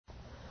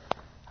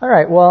All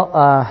right. Well,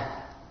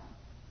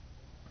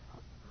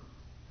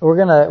 we're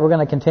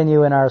gonna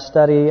continue in our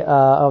study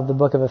of the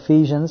book of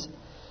Ephesians.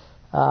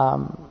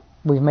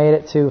 We've made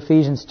it to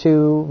Ephesians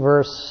 2,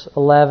 verse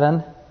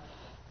 11,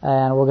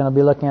 and we're going to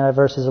be looking at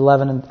verses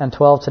 11 and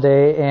 12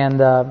 today. And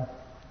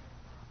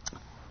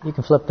you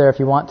can flip there if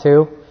you want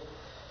to.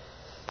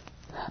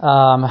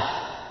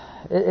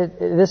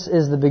 This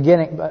is the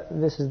beginning.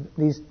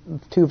 These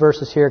two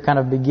verses here kind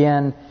of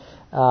begin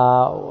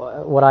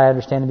what I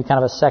understand to be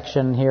kind of a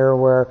section here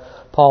where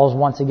Paul's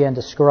once again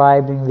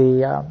describing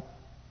the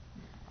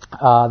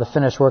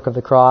finished work of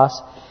the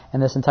cross.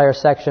 And this entire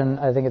section,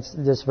 I think it's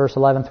this verse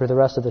 11 through the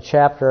rest of the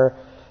chapter,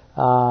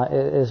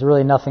 is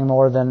really nothing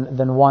more than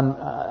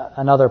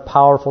another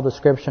powerful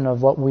description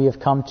of what we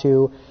have come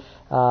to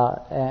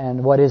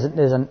and what is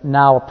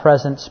now a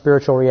present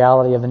spiritual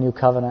reality of the new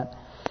covenant.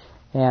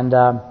 And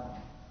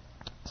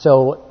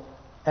so,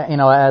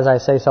 as I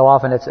say so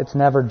often, it's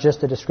never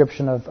just a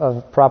description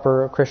of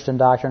proper Christian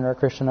doctrine or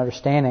Christian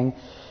understanding.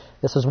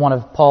 This is one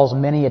of Paul's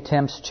many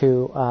attempts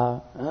to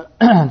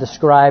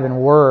describe in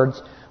words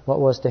what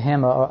was to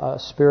him a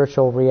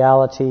spiritual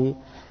reality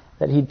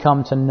that he'd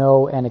come to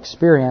know and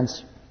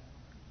experience.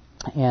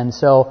 And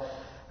so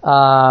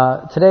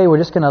today we're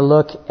just going to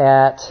look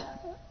at,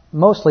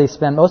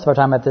 spend most of our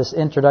time at this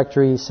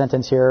introductory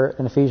sentence here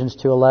in Ephesians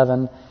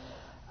 2:11,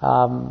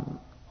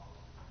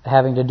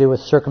 having to do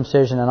with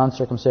circumcision and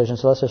uncircumcision.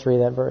 So let's just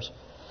read that verse.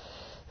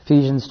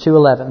 Ephesians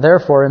 2:11.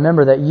 Therefore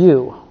remember that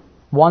you,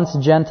 once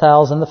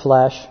Gentiles in the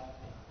flesh,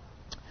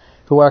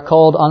 who are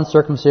called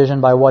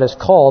uncircumcision by what is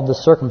called the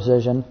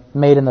circumcision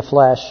made in the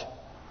flesh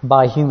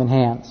by human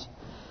hands.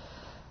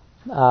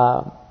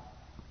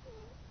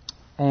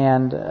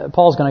 And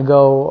Paul's going to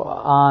go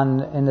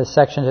on in this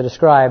section to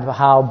describe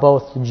how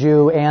both the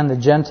Jew and the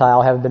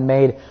Gentile have been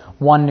made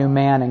one new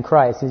man in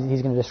Christ.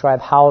 He's going to describe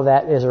how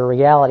that is a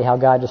reality, how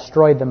God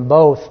destroyed them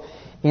both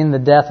in the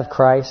death of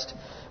Christ,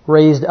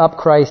 raised up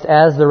Christ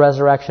as the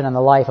resurrection and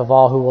the life of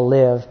all who will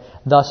live,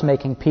 thus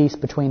making peace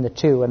between the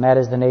two, and that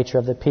is the nature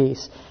of the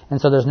peace.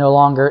 And so there's no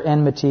longer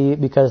enmity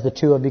because the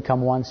two have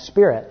become one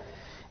spirit.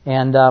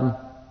 And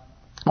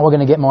we're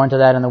going to get more into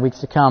that in the weeks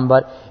to come.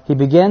 But he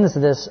begins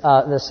this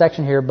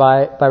section here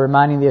by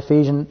reminding the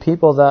Ephesian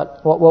people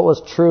that what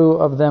was true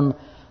of them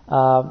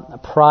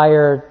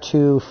prior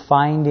to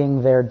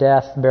finding their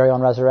death, burial,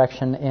 and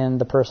resurrection in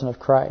the person of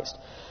Christ.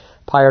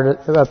 Prior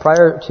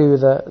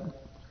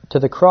to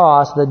the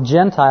cross, the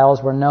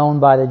Gentiles were known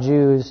by the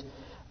Jews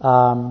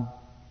and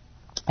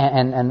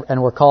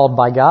were called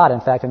by God, in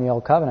fact, in the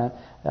Old Covenant,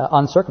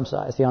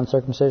 uncircumcised, the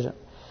uncircumcision.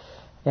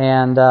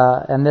 And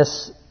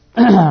this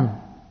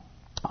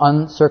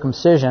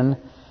uncircumcision,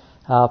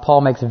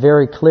 Paul makes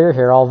very clear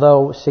here,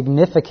 although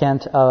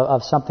significant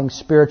of something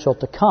spiritual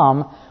to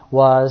come,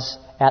 was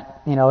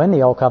in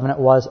the Old Covenant,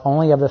 was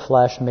only of the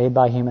flesh made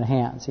by human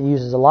hands. He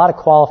uses a lot of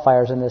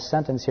qualifiers in this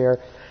sentence here,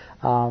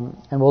 and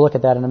we'll look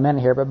at that in a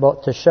minute here,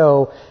 but to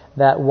show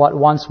that what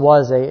once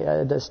was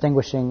a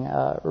distinguishing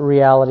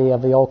reality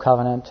of the Old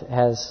Covenant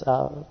has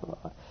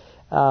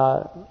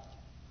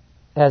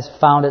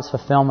found its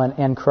fulfillment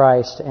in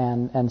Christ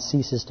and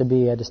ceases to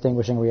be a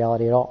distinguishing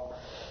reality at all,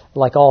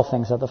 like all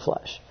things of the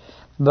flesh.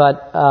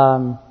 But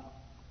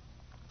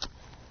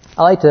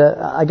I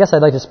guess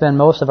I'd like to spend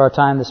most of our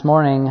time this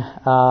morning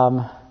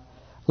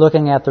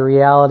looking at the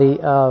reality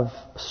of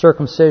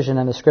circumcision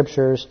in the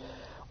Scriptures,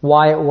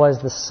 why it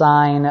was the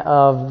sign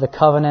of the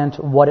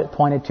covenant, what it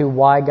pointed to,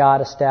 why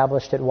God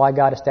established it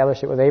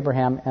with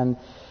Abraham, and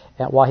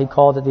why He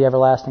called it the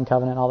everlasting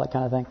covenant, all that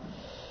kind of thing.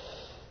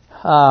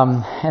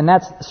 And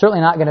that's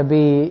certainly not going to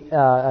be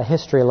a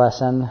history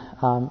lesson.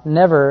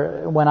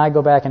 Never, when I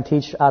go back and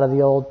teach out of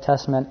the Old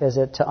Testament, is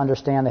it to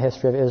understand the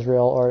history of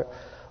Israel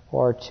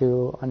or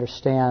to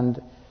understand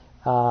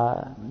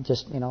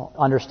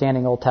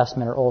understanding Old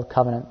Testament or Old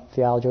Covenant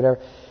theology, whatever.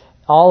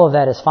 All of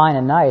that is fine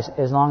and nice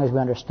as long as we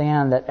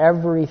understand that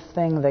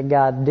everything that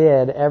God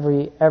did,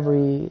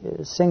 every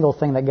single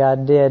thing that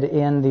God did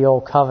in the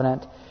Old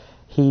Covenant,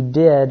 He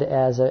did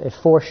as a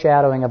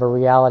foreshadowing of a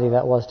reality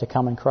that was to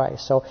come in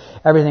Christ. So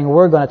everything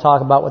we're going to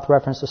talk about with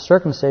reference to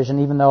circumcision,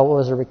 even though it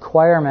was a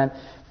requirement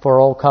for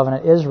Old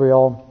Covenant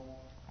Israel,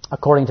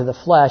 according to the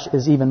flesh,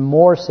 is even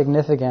more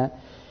significant,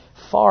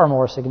 far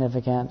more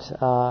significant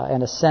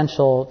and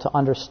essential to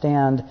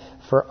understand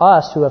for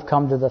us who have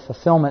come to the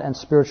fulfillment and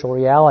spiritual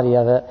reality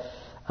of it.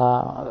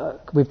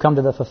 We've come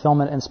to the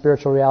fulfillment and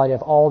spiritual reality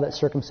of all that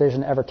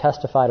circumcision ever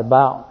testified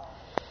about.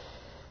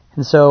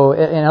 And so,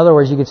 in other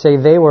words, you could say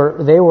they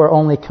were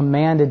only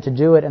commanded to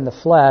do it in the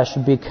flesh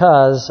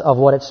because of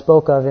what it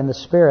spoke of in the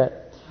Spirit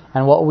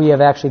and what we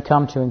have actually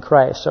come to in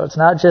Christ. So it's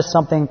not just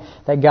something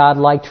that God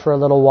liked for a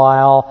little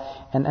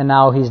while and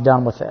now He's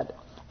done with it.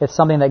 It's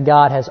something that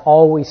God has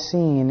always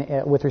seen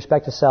with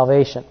respect to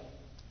salvation.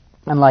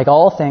 And like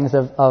all things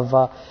of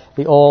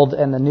the Old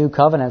and the New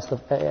Covenants,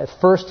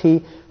 first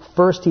He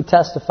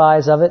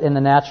testifies of it in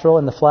the natural,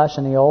 in the flesh,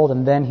 in the Old,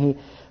 and then He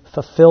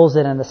fulfills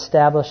it and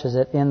establishes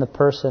it in the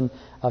person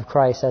of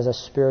Christ as a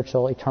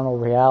spiritual, eternal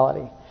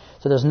reality.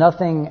 So there's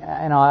nothing,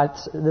 I've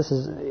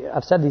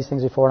said these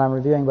things before and I'm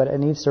reviewing, but it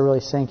needs to really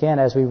sink in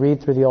as we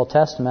read through the Old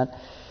Testament.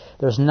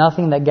 There's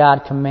nothing that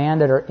God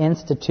commanded or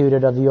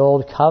instituted of the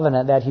Old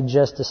Covenant that He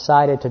just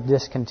decided to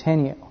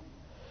discontinue.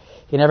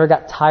 He never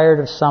got tired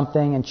of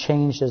something and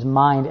changed His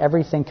mind.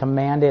 Everything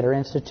commanded or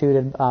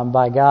instituted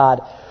by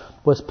God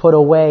was put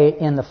away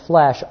in the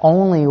flesh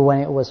only when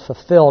it was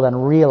fulfilled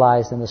and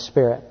realized in the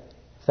Spirit,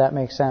 if that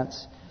makes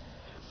sense.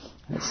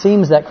 It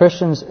seems that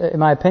Christians, in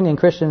my opinion,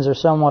 Christians are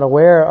somewhat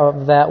aware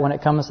of that when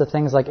it comes to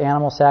things like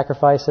animal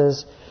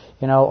sacrifices,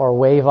 or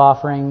wave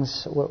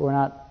offerings. We're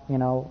not,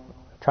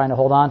 trying to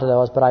hold on to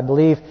those, but I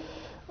believe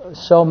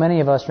so many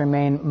of us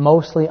remain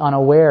mostly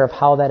unaware of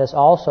how that is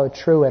also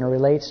true and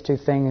relates to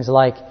things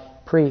like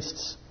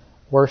priests,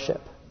 worship,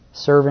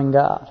 serving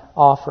God,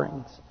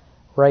 offerings,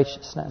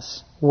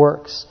 righteousness,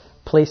 works,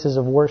 places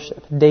of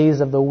worship, days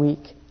of the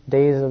week,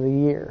 days of the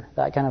year,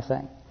 that kind of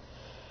thing.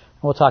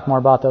 We'll talk more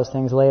about those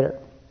things later.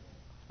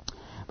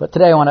 But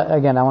today I want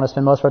to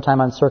spend most of our time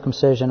on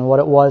circumcision,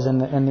 what it was in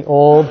the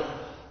old,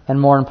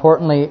 and more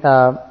importantly,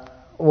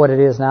 what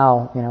it is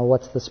now.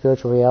 What's the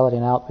spiritual reality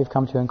now that we've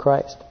come to in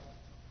Christ.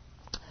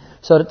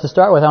 So to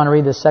start with, I want to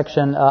read this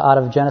section out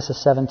of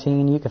Genesis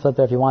 17. You can flip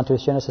there if you want to.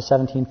 It's Genesis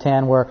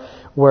 17:10,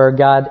 where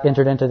God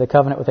entered into the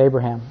covenant with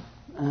Abraham.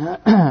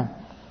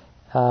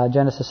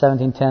 Genesis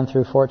 17:10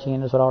 through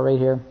 14 is what I'll read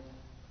here.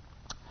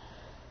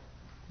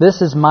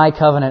 This is my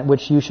covenant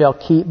which you shall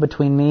keep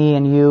between me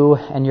and you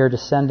and your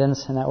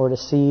descendants, and that word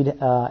is seed,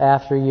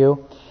 after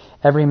you.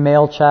 Every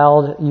male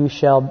child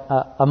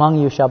among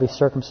you shall be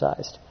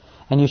circumcised,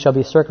 and you shall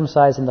be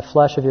circumcised in the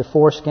flesh of your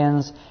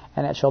foreskins,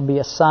 and it shall be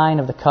a sign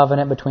of the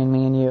covenant between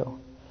me and you.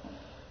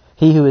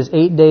 He who is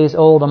 8 days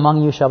old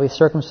among you shall be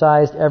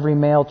circumcised, every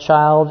male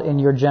child in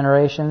your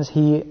generations,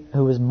 he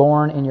who is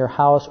born in your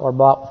house or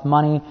bought with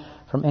money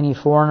from any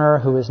foreigner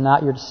who is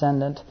not your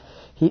descendant.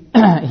 He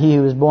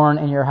who is born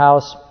in your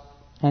house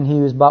and he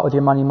who is bought with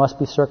your money must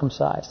be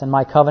circumcised. And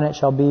my covenant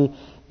shall be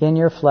in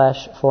your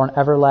flesh for an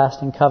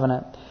everlasting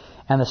covenant.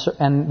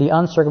 And the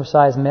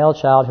uncircumcised male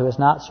child who is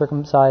not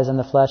circumcised in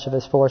the flesh of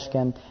his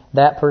foreskin,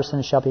 that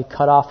person shall be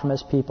cut off from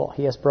his people.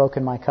 He has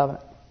broken my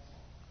covenant.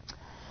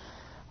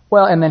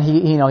 Well, and then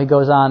he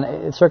goes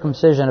on.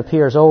 Circumcision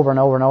appears over and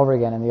over and over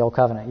again in the Old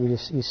Covenant.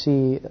 You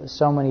see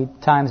so many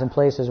times and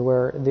places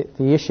where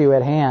the issue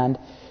at hand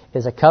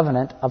is a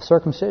covenant of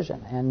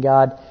circumcision. And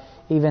God,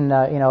 even,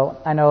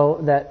 I know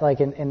that like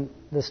in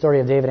the story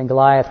of David and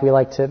Goliath, we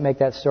like to make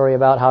that story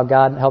about how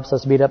God helps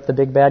us beat up the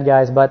big bad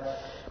guys, but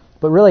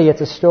really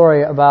it's a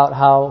story about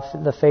how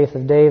the faith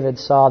of David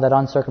saw that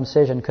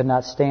uncircumcision could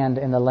not stand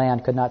in the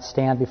land, could not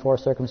stand before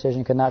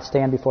circumcision, could not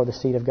stand before the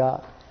seed of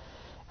God.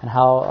 And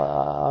how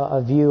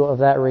a view of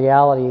that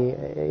reality,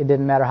 it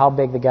didn't matter how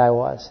big the guy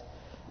was.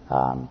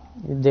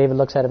 David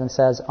looks at him and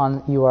says,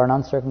 you are an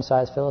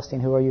uncircumcised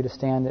Philistine. Who are you to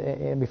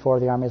stand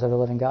before the armies of the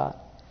living God?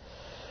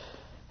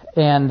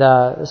 And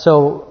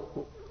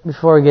so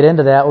before we get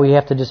into that, we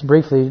have to just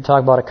briefly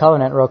talk about a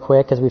covenant real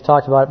quick, because we've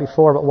talked about it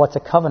before. But what's a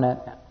covenant?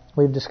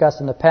 We've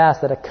discussed in the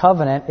past that a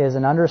covenant is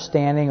an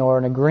understanding or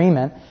an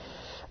agreement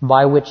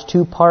by which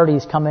two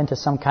parties come into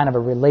some kind of a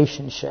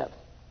relationship.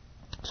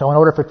 So in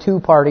order for two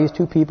parties,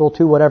 two people,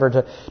 two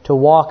whatever, to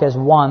walk as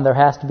one, there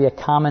has to be a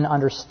common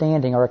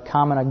understanding or a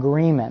common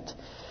agreement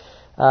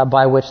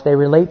by which they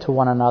relate to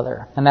one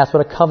another. And that's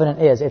what a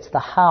covenant is. It's the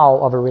how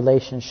of a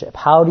relationship.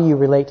 How do you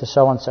relate to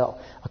so-and-so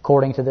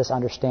according to this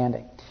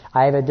understanding?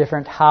 I have a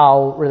different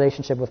how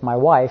relationship with my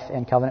wife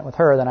and covenant with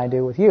her than I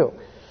do with you,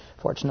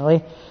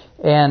 fortunately.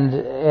 And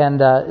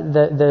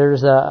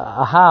there's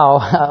a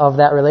how of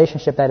that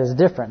relationship that is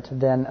different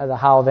than the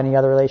how of any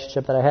other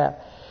relationship that I have.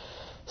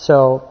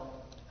 So,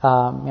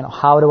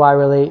 how do I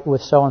relate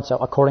with so-and-so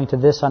according to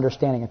this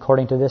understanding,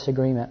 according to this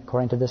agreement,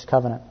 according to this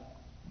covenant?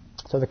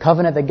 So the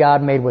covenant that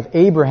God made with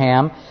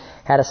Abraham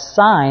had a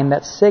sign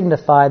that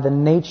signified the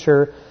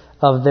nature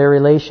of their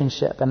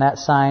relationship, and that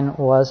sign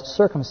was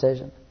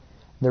circumcision,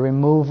 the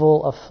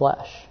removal of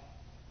flesh.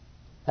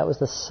 That was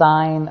the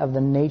sign of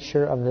the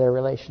nature of their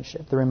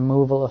relationship, the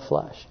removal of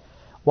flesh.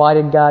 Why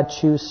did God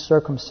choose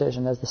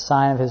circumcision as the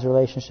sign of His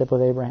relationship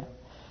with Abraham?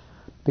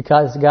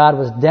 Because God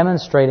was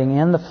demonstrating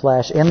in the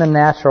flesh, in the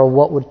natural,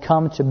 what would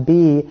come to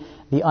be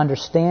the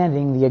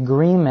understanding, the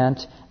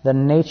agreement, the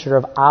nature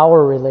of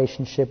our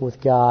relationship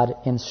with God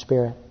in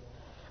spirit.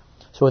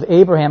 So with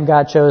Abraham,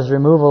 God chose the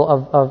removal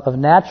of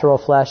natural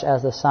flesh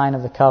as the sign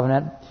of the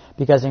covenant,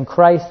 because in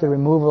Christ, the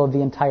removal of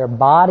the entire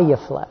body of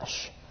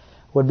flesh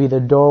would be the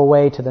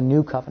doorway to the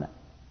new covenant.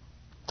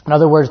 In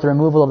other words, the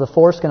removal of the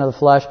foreskin of the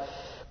flesh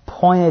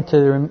pointed to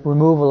the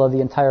removal of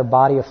the entire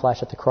body of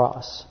flesh at the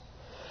cross.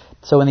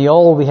 So in the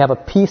old, we have a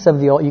piece of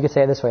the old, you could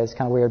say it this way, it's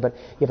kind of weird, but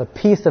you have a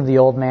piece of the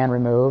old man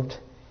removed.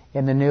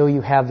 In the new,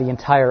 you have the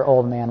entire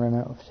old man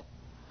removed.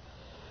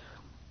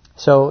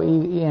 So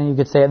you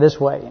could say it this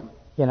way,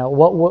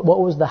 what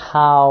was the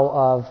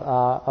how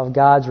of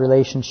God's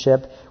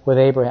relationship with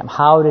Abraham?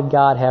 How did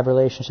God have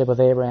relationship with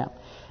Abraham?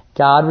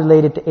 God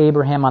related to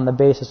Abraham on the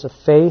basis of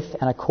faith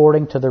and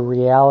according to the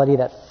reality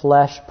that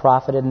flesh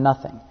profited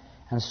nothing,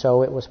 and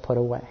so it was put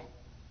away.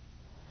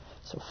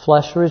 So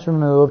flesh was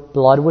removed,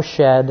 blood was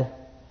shed.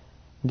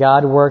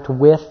 God worked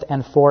with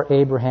and for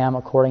Abraham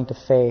according to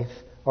faith,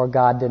 or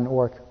God didn't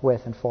work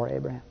with and for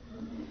Abraham.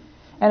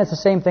 And it's the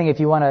same thing if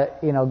you want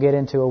to, get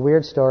into a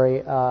weird story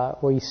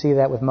where you see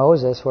that with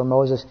Moses, where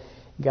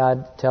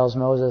God tells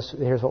Moses,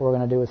 here's what we're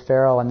going to do with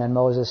Pharaoh, and then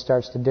Moses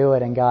starts to do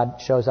it, and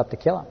God shows up to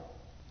kill him.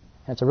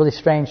 And it's a really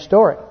strange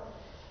story.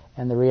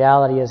 And the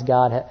reality is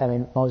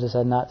Moses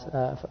had not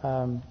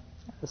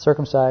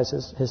circumcised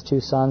his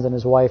two sons, and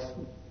his wife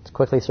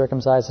quickly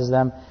circumcises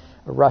them.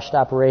 A rushed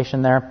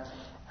operation there.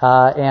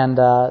 And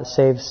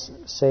saves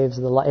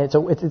the life.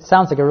 It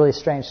sounds like a really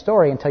strange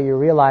story until you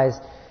realize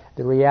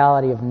the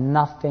reality of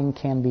nothing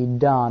can be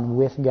done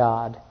with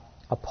God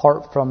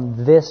apart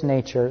from this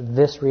nature,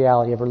 this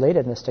reality of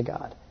relatedness to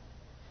God.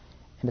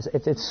 And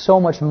it's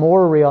so much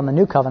more real in the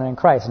new covenant in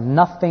Christ.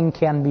 Nothing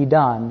can be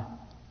done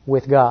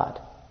with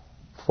God,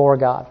 for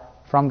God,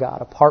 from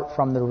God, apart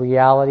from the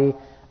reality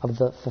of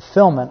the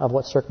fulfillment of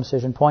what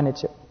circumcision pointed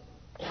to.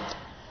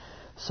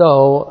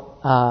 So,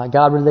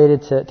 God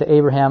related to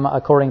Abraham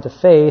according to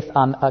faith,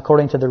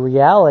 according to the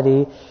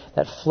reality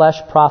that flesh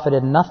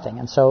profited nothing,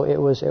 and so it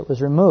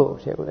was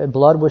removed.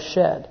 Blood was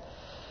shed,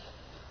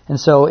 and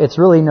so it's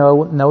really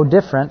no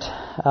different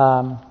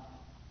than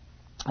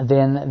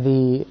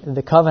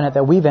the covenant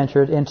that we've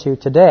entered into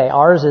today.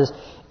 Ours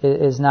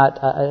is not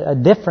a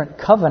different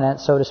covenant,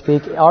 so to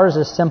speak. Ours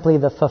is simply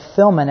the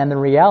fulfillment and the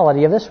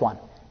reality of this one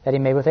that He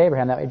made with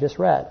Abraham that we just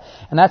read,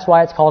 and that's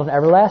why it's called an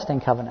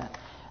everlasting covenant.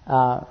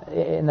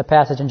 In the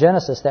passage in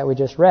Genesis that we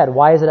just read.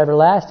 Why is it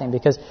everlasting?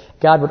 Because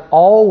God would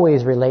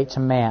always relate to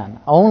man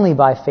only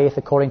by faith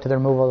according to the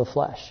removal of the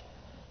flesh.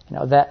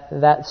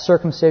 That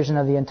circumcision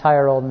of the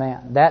entire old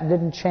man, that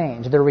didn't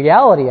change. The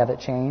reality of it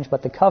changed,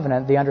 but the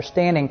covenant, the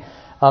understanding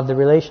of the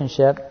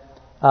relationship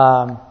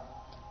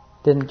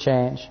didn't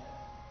change.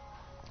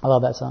 I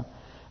love that song.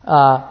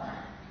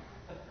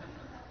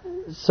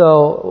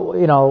 So,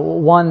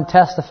 one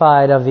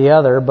testified of the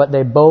other, but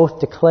they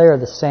both declare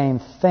the same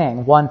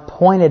thing. One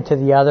pointed to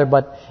the other,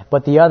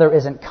 but the other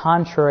isn't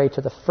contrary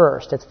to the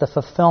first. It's the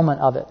fulfillment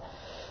of it.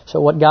 So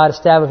what God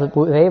established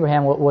with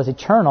Abraham was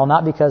eternal,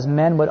 not because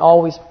men would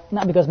always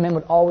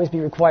be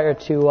required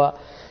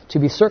to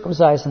be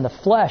circumcised in the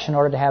flesh in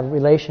order to have a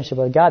relationship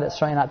with God. That's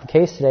certainly not the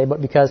case today,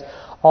 but because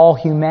all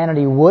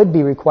humanity would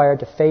be required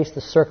to face the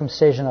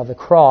circumcision of the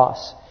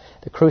cross,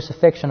 the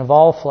crucifixion of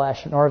all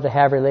flesh, in order to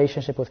have a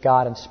relationship with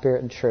God in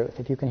spirit and truth.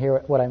 If you can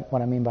hear what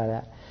I mean by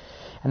that.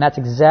 And that's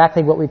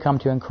exactly what we come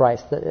to in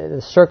Christ.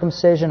 The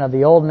circumcision of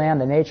the old man,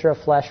 the nature of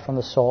flesh from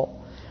the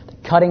soul.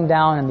 The cutting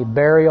down and the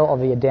burial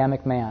of the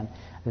Adamic man.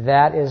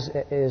 That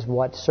is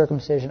what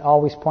circumcision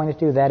always pointed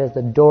to. That is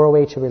the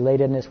doorway to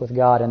relatedness with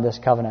God in this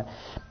covenant.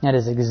 That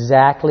is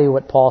exactly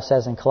what Paul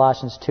says in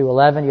Colossians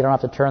 2:11. You don't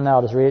have to turn there,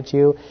 I'll just read it to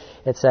you.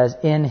 It says,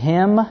 "In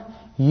Him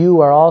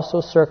you are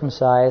also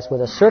circumcised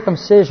with a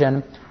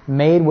circumcision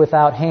made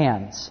without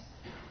hands,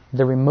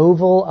 the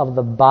removal of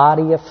the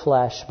body of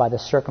flesh by the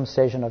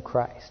circumcision of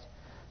Christ."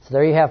 So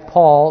there you have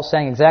Paul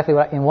saying exactly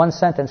what, in one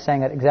sentence,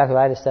 saying exactly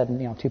what I just said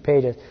in 2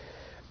 pages,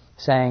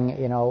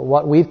 saying,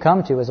 what we've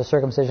come to is a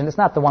circumcision. It's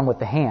not the one with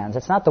the hands.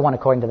 It's not the one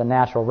according to the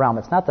natural realm.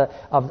 It's not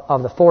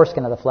of the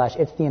foreskin of the flesh.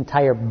 It's the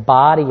entire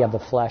body of the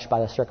flesh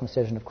by the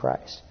circumcision of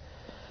Christ.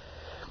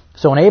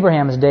 So in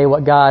Abraham's day,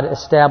 what God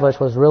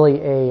established was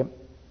really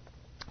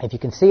if you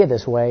can see it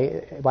this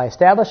way, by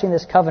establishing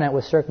this covenant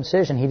with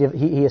circumcision,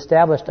 he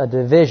established a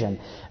division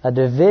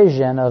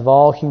of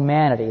all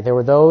humanity. There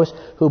were those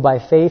who by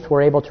faith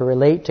were able to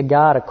relate to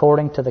God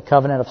according to the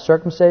covenant of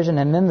circumcision,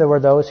 and then there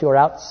were those who were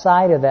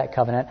outside of that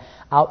covenant,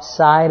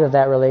 outside of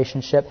that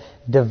relationship,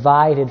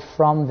 divided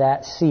from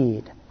that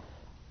seed,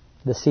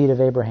 the seed of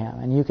Abraham.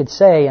 And you could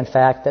say, in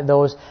fact, that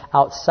those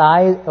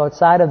outside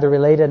of the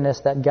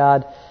relatedness that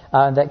God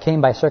that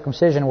came by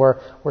circumcision were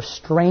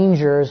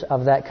strangers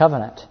of that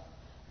covenant.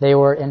 They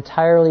were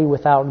entirely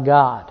without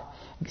God.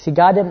 See,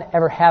 God didn't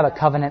ever have a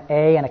covenant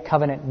A and a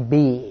covenant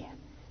B,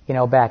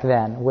 back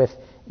then with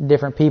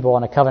different people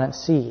and a covenant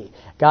C.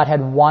 God had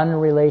one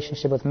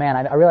relationship with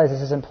man. I realize this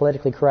isn't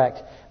politically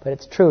correct, but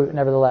it's true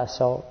nevertheless.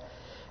 So,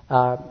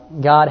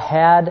 God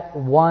had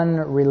one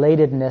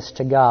relatedness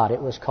to God.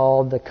 It was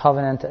called the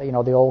covenant,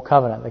 the old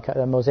covenant,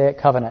 the Mosaic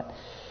covenant.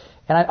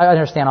 And I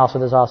understand also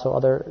there's also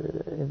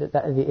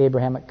the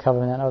Abrahamic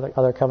covenant,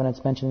 other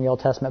covenants mentioned in the Old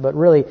Testament, but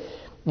really,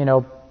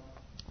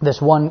 this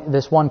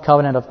one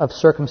covenant of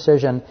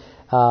circumcision,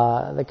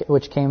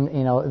 which came,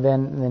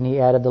 then he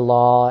added the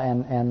law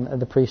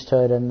and the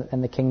priesthood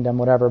and the kingdom,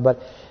 whatever.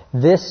 But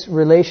this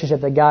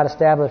relationship that God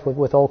established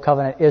with Old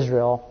Covenant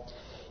Israel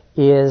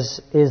is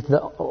the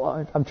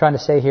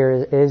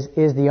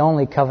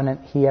only covenant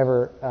he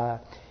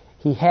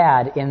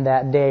had in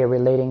that day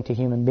relating to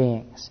human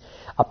beings.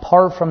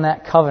 Apart from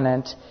that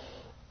covenant,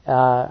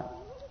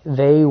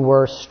 they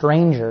were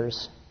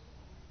strangers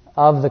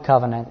of the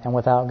covenant and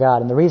without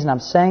God. And the reason I'm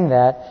saying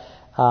that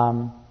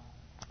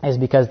is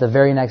because the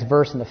very next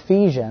verse in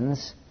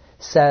Ephesians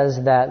says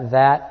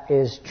that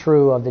is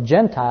true of the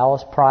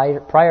Gentiles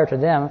prior to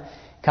them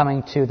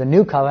coming to the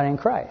new covenant in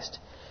Christ.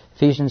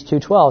 Ephesians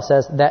 2:12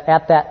 says that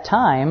at that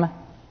time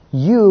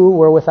you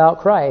were without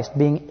Christ,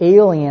 being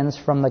aliens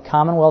from the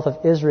commonwealth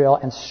of Israel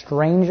and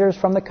strangers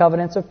from the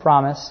covenants of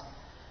promise,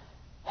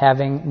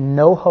 having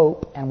no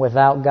hope and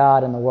without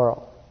God in the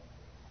world.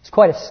 It's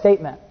quite a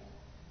statement.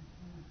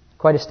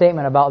 Quite a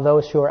statement about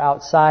those who are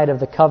outside of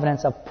the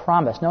covenants of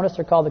promise. Notice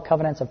they're called the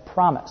covenants of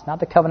promise, not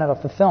the covenant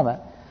of fulfillment.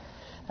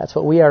 That's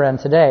what we are in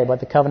today, but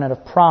the covenant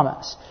of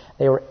promise.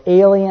 They were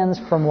aliens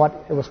from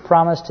what was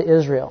promised to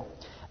Israel.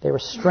 They were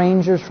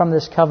strangers from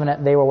this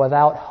covenant. They were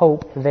without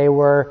hope. They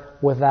were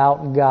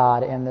without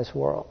God in this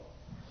world.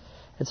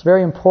 It's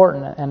very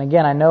important. And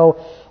again, I know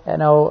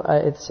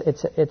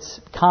it's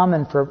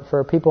common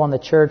for people in the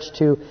church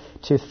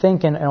to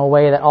think in a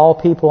way that all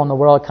people in the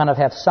world kind of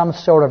have some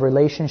sort of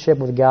relationship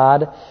with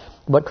God,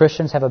 but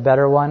Christians have a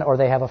better one, or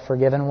they have a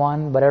forgiven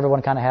one, but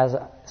everyone kind of has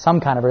some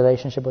kind of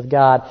relationship with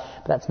God.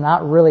 But that's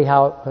not really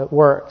how it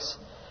works.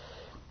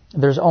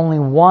 There's only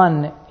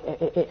one,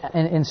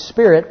 in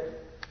spirit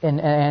and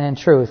in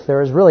truth,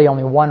 there is really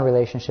only one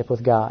relationship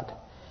with God.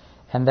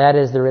 And that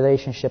is the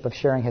relationship of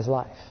sharing His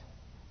life.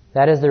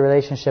 That is the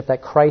relationship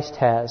that Christ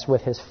has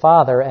with His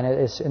Father, and it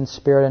is in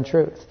spirit and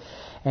truth.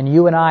 And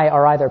you and I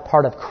are either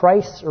part of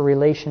Christ's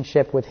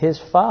relationship with His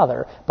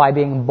Father by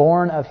being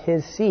born of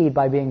His seed,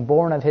 by being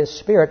born of His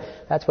Spirit.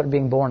 That's what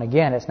being born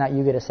again. It's not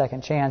you get a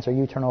second chance or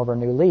you turn over a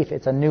new leaf.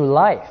 It's a new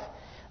life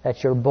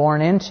that you're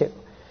born into.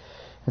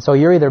 And so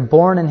you're either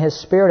born in His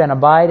Spirit and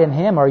abide in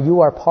Him, or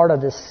you are part of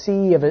the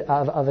sea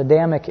of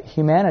Adamic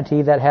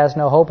humanity that has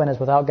no hope and is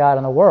without God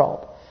in the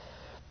world.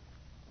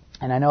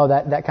 And I know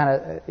that kind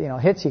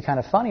of hits you kind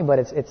of funny, but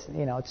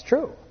it's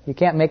true. You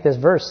can't make this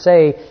verse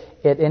say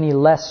it any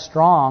less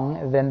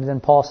strong than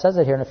Paul says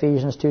it here in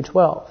Ephesians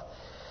 2:12.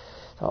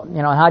 So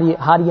how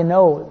do you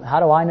know? How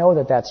do I know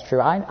that that's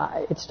true?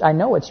 I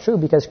know it's true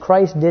because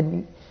Christ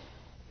didn't.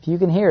 If you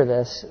can hear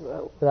this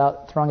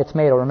without throwing a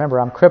tomato,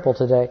 remember I'm crippled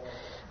today.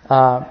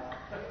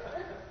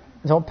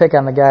 Don't pick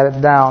on the guy that's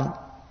down.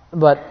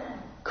 But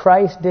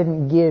Christ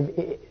didn't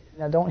give.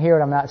 Now don't hear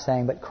what I'm not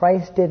saying. But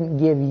Christ didn't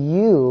give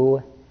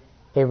you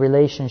a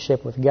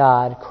relationship with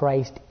God.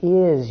 Christ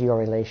is your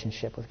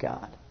relationship with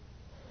God.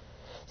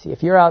 See,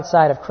 if you're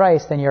outside of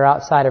Christ, then you're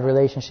outside of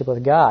relationship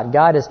with God.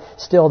 God is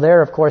still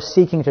there, of course,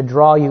 seeking to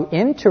draw you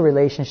into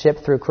relationship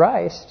through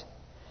Christ.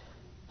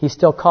 He's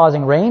still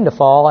causing rain to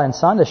fall and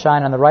sun to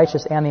shine on the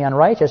righteous and the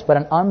unrighteous, but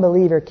an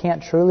unbeliever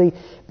can't truly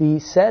be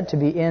said to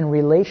be in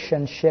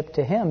relationship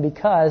to Him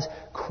because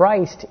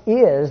Christ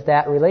is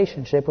that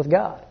relationship with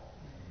God.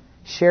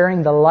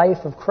 Sharing the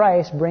life of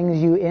Christ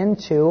brings you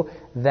into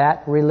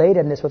that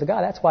relatedness with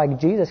God. That's why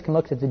Jesus can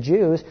look at the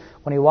Jews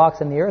when He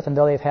walks in the earth, and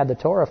though they've had the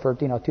Torah for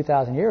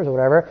 2,000 years or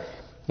whatever,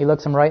 He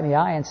looks them right in the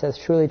eye and says,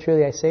 "Truly,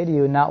 truly, I say to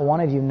you, not one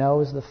of you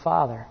knows the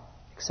Father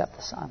except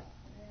the Son.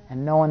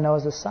 And no one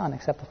knows the Son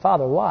except the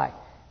Father." Why?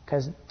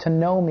 Because to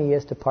know Me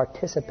is to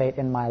participate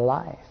in My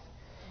life.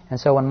 And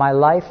so when My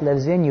life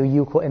lives in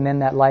you, and then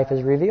that life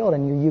is revealed,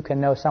 and you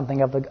can know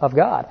something of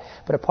God.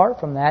 But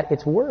apart from that,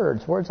 it's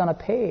words on a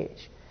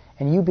page.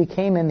 And you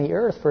became in the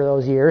earth for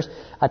those years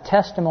a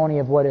testimony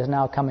of what is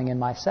now coming in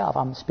myself.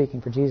 I'm speaking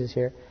for Jesus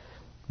here.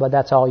 But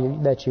that's all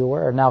that you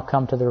were. Now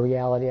come to the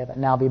reality of it.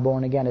 Now be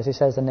born again. As He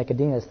says to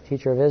Nicodemus, the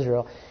teacher of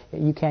Israel,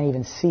 you can't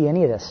even see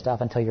any of this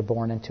stuff until you're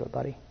born into it,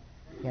 buddy.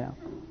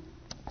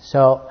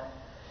 So,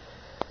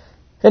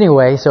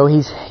 anyway, so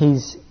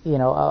he's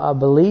a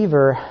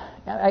believer.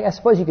 I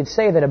suppose you could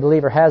say that a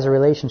believer has a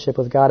relationship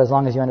with God as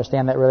long as you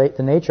understand that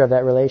the nature of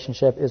that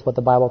relationship is what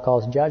the Bible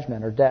calls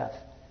judgment or death.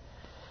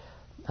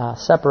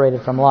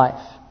 Separated from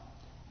life.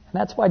 And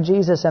that's why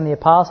Jesus and the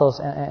apostles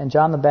and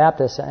John the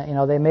Baptist,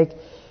 they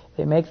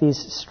make these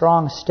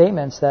strong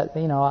statements that,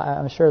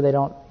 I'm sure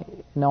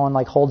no one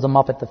like holds them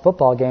up at the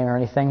football game or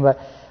anything, but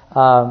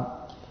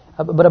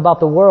about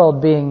the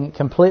world being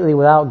completely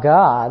without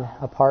God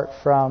apart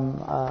from,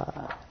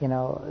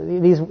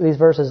 these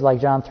verses like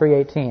John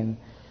 3:18.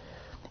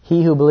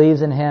 He who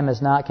believes in Him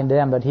is not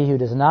condemned, but he who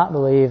does not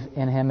believe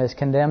in Him is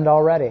condemned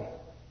already,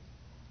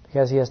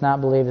 because he has not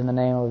believed in the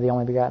name of the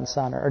only begotten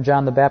Son. Or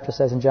John the Baptist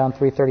says in John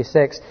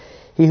 3:36,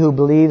 he who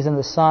believes in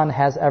the Son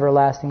has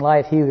everlasting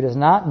life. He who does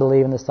not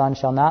believe in the Son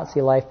shall not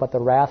see life, but the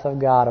wrath of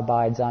God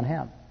abides on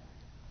him.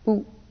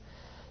 Ooh.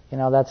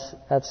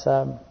 That's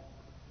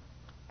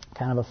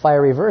kind of a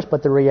fiery verse,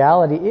 but the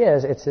reality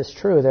is, it's this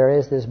true. There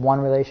is this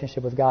one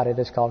relationship with God. It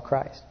is called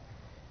Christ.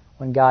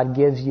 When God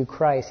gives you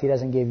Christ, He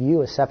doesn't give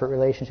you a separate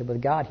relationship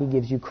with God. He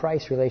gives you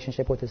Christ's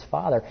relationship with His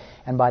Father.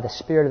 And by the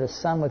Spirit of the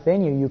Son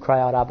within you, you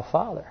cry out, Abba,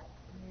 Father.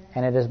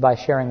 And it is by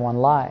sharing one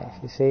life,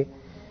 you see.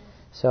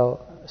 So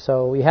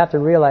you have to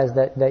realize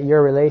that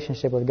your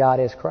relationship with God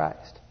is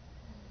Christ.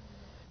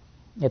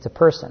 It's a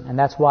person. And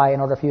that's why in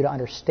order for you to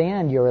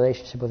understand your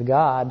relationship with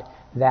God,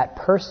 that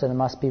person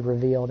must be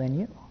revealed in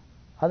you.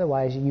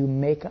 Otherwise, you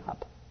make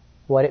up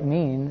what it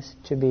means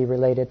to be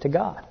related to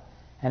God.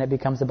 And it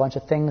becomes a bunch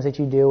of things that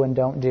you do and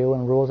don't do,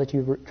 and rules that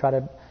you try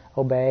to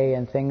obey,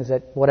 and things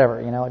that, whatever,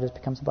 it just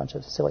becomes a bunch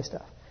of silly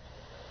stuff.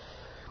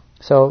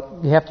 So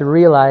you have to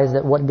realize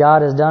that what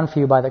God has done for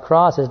you by the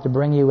cross is to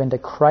bring you into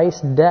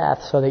Christ's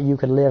death so that you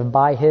could live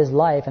by His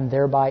life and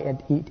thereby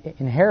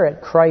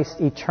inherit Christ's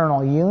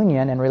eternal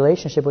union and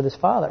relationship with His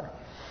Father.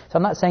 So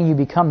I'm not saying you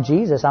become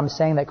Jesus. I'm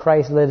saying that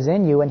Christ lives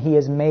in you and He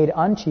has made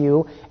unto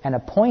you and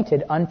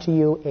appointed unto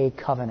you a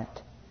covenant.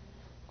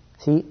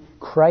 See,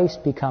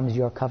 Christ becomes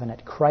your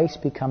covenant.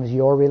 Christ becomes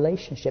your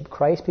relationship.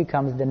 Christ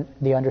becomes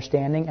the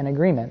understanding and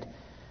agreement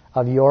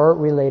of your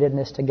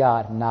relatedness to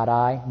God. Not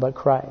I, but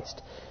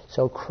Christ.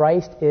 So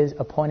Christ is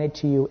appointed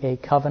to you a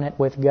covenant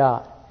with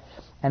God.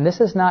 And this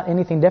is not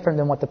anything different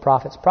than what the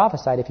prophets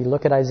prophesied. If you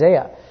look at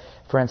Isaiah,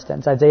 for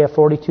instance, Isaiah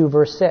 42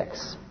 verse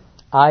 6.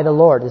 I, the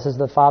Lord, this is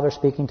the Father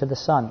speaking to the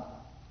Son.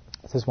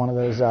 This is one of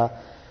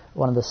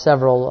the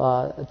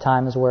several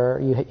times where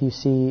you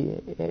see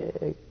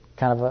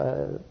kind of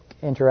a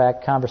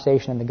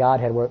conversation in the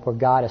Godhead where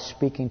God is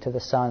speaking to the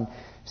Son,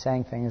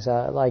 saying things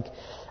like,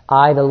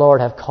 I, the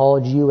Lord, have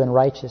called you in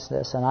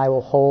righteousness, and I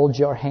will hold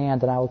your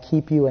hand, and I will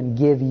keep you and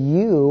give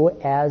you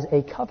as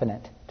a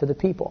covenant to the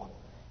people,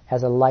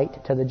 as a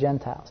light to the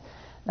Gentiles.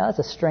 Now that's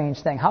a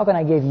strange thing. How can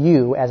I give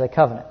you as a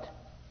covenant?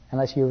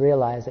 Unless you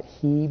realize that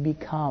He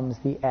becomes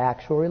the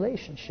actual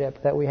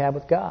relationship that we have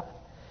with God.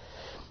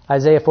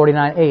 Isaiah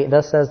 49:8,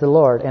 thus says the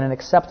Lord, in an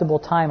acceptable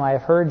time I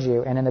have heard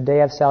you, and in the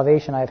day of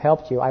salvation I have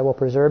helped you. I will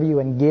preserve you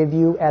and give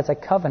you as a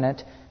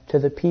covenant to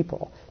the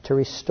people, to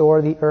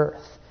restore the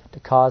earth, to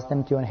cause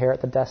them to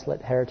inherit the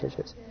desolate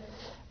heritages.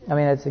 I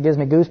mean, it gives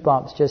me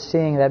goosebumps just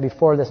seeing that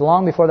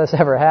long before this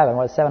ever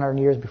happened, 700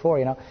 years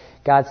before,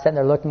 God's sitting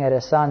there looking at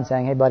His Son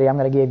saying, hey buddy, I'm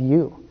going to give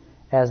you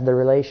as the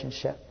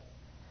relationship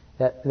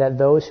that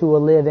those who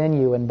will live in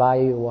you and by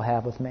you will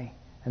have with me.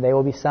 And they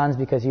will be sons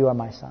because you are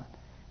my son.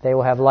 They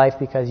will have life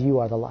because you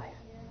are the life,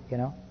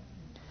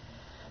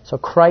 So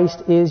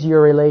Christ is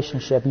your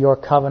relationship, your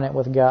covenant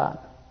with God.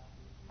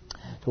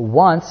 So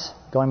once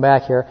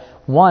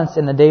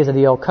in the days of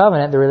the Old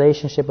Covenant, the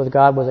relationship with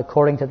God was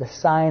according to the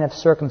sign of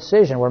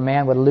circumcision, where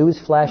man would lose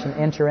flesh and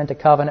enter into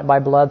covenant by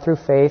blood through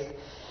faith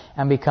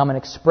and become an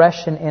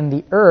expression in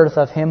the earth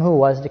of Him who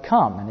was to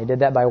come. And they did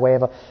that by way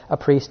of a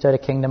priesthood, a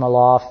kingdom, a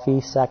law,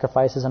 feasts,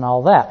 sacrifices, and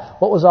all that.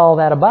 What was all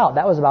that about?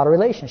 That was about a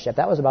relationship.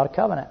 That was about a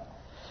covenant.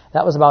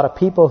 That was about a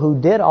people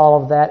who did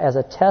all of that as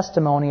a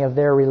testimony of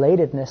their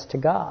relatedness to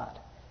God.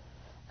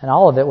 And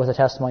all of it was a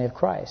testimony of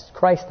Christ.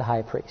 Christ the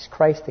high priest,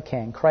 Christ the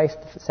king, Christ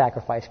the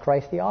sacrifice,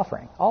 Christ the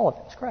offering. All of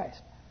it was Christ.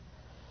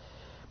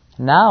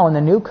 Now in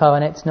the new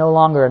covenant, it's no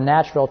longer a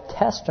natural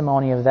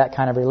testimony of that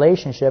kind of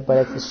relationship, but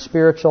it's the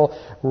spiritual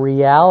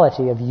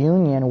reality of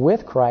union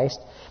with Christ.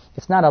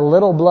 It's not a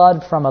little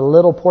blood from a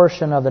little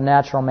portion of the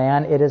natural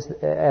man. It is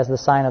as the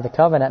sign of the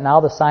covenant.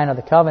 Now the sign of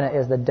the covenant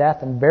is the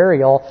death and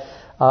burial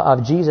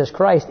of Jesus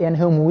Christ, in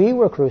whom we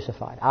were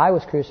crucified. I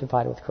was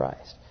crucified with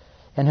Christ.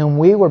 In whom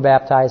we were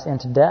baptized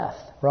into death.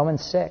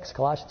 Romans 6,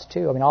 Colossians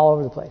 2, all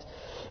over the place.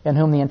 In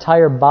whom the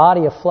entire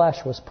body of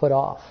flesh was put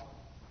off.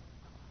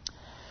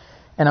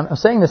 And I'm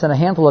saying this in a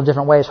handful of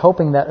different ways,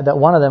 hoping that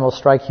one of them will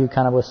strike you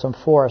kind of with some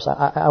force.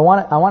 I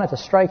want it to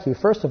strike you,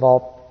 first of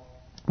all,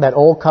 that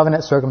Old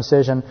Covenant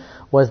circumcision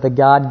was the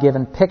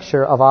God-given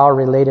picture of our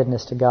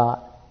relatedness to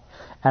God.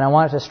 And I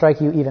want it to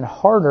strike you even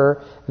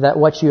harder that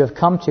what you have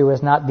come to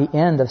is not the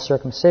end of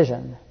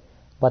circumcision,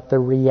 but the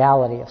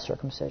reality of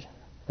circumcision.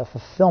 The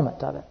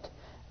fulfillment of it,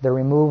 the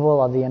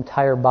removal of the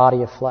entire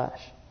body of flesh.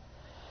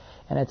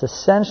 And it's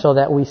essential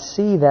that we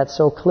see that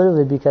so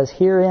clearly, because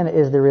herein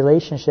is the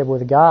relationship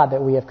with God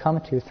that we have come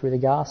to through the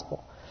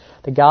gospel.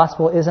 The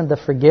gospel isn't the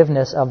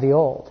forgiveness of the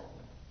old.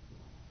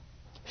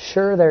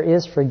 Sure, there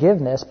is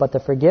forgiveness, but the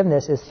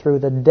forgiveness is through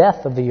the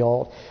death of the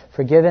old.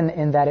 Forgiven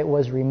in that it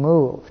was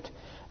removed.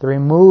 The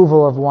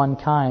removal of one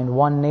kind,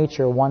 one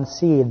nature, one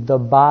seed, the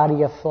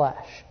body of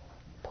flesh,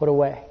 put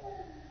away.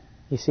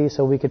 You see,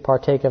 so we could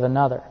partake of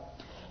another.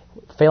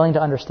 Failing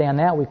to understand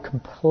that, we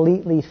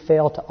completely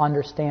fail to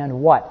understand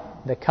what?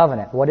 The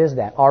covenant. What is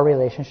that? Our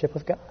relationship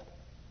with God.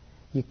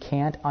 You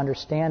can't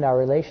understand our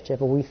relationship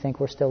if we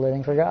think we're still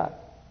living for God.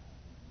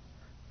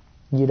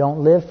 You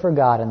don't live for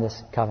God in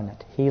this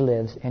covenant. He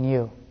lives in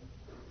you.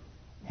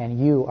 And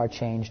you are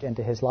changed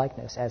into His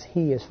likeness as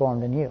He is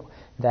formed in you.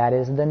 That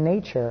is the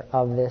nature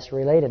of this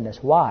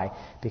relatedness. Why?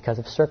 Because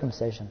of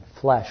circumcision.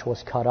 Flesh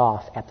was cut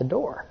off at the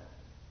door.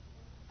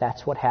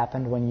 That's what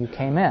happened when you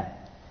came in.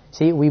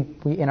 See, we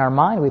in our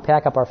mind, we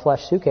pack up our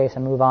flesh suitcase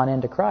and move on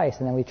into Christ,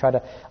 and then we try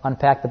to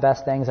unpack the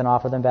best things and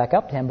offer them back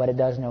up to Him, but it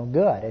does no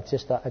good. It's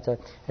just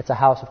it's a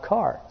house of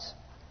cards.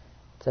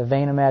 It's a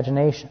vain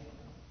imagination.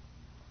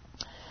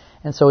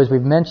 And so, as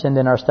we've mentioned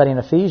in our study in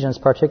Ephesians,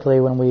 particularly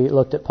when we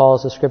looked at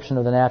Paul's description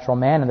of the natural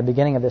man in the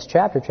beginning of this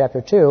chapter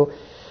 2,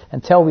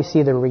 until we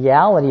see the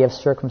reality of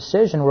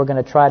circumcision, we're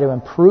going to try to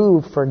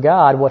improve for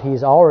God what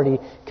He's already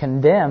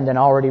condemned and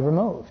already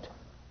removed.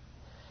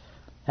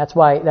 That's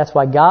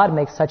why God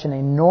makes such an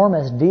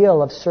enormous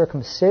deal of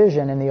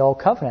circumcision in the Old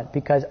Covenant,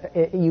 because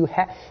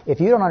if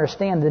you don't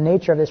understand the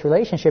nature of this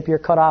relationship, you're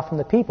cut off from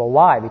the people.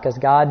 Why? Because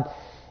God,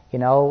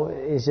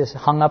 is just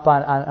hung up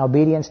on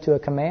obedience to a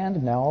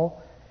command? No.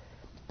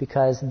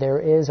 Because there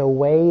is a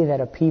way that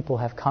a people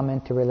have come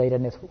into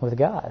relatedness with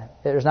God.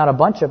 There's not a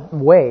bunch of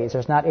ways.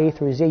 There's not A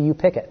through Z. You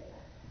pick it.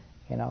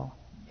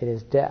 It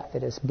is death.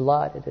 It is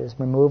blood. It is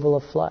removal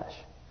of flesh.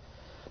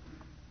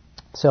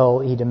 So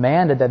he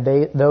demanded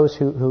that those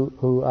who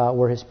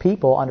were his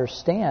people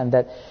understand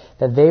that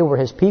they were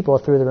his people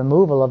through the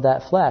removal of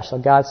that flesh. So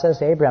God says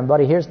to Abraham,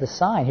 buddy, here's the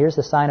sign. Here's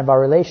the sign of our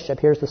relationship.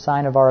 Here's the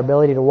sign of our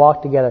ability to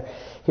walk together.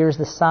 Here's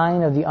the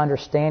sign of the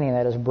understanding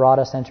that has brought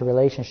us into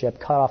relationship.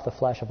 Cut off the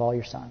flesh of all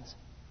your sons.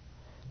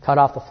 Cut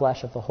off the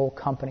flesh of the whole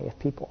company of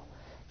people.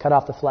 Cut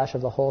off the flesh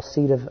of the whole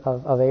seed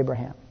of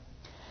Abraham.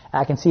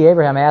 I can see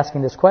Abraham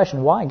asking this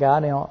question, why,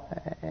 God?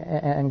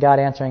 And God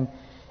answering,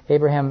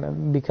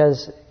 Abraham,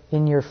 because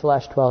in your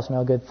flesh dwells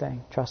no good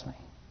thing. Trust me.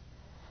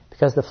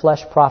 Because the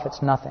flesh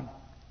profits nothing.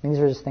 These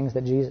are just things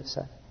that Jesus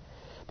said.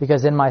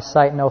 Because in my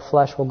sight no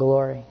flesh will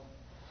glory.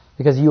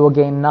 Because you will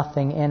gain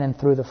nothing in and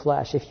through the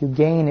flesh. If you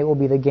gain, it will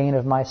be the gain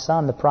of my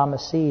Son, the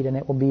promised seed, and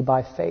it will be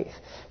by faith.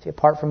 See,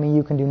 apart from me,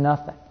 you can do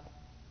nothing.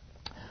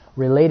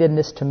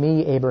 Relatedness to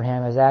me,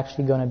 Abraham, is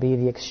actually going to be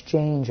the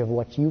exchange of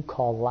what you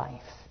call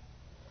life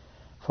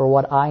for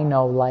what I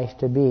know life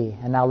to be.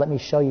 And now let me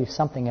show you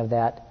something of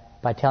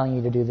that by telling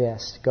you to do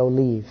this. Go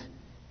leave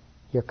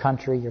your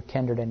country, your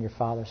kindred, and your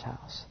father's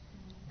house,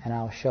 and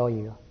I'll show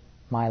you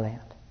my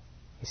land.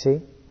 You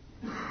see?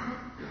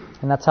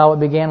 And that's how it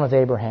began with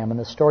Abraham. And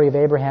the story of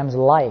Abraham's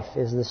life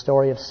is the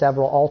story of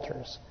several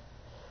altars.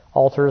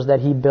 Altars that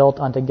he built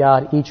unto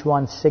God, each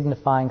one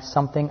signifying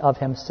something of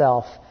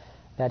himself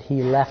that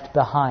he left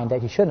behind,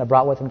 that he shouldn't have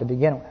brought with him to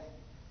begin with,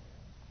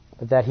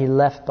 but that he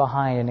left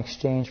behind in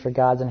exchange for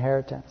God's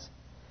inheritance.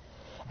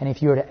 And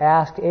if you were to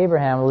ask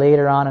Abraham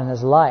later on in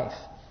his life,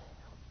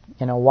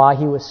 why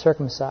he was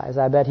circumcised,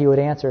 I bet he would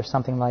answer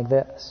something like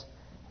this.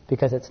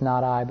 Because it's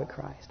not I but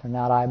Christ, or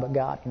not I but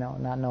God,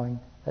 not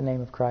knowing the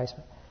name of Christ,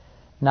 but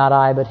not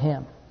I but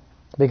Him.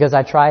 Because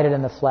I tried it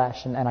in the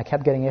flesh and I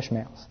kept getting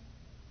Ishmaels.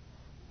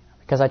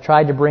 Because I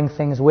tried to bring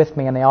things with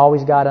me and they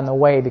always got in the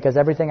way. Because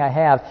everything I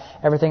have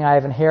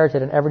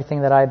inherited and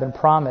everything that I have been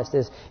promised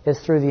is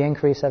through the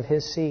increase of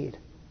His seed.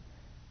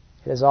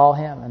 It is all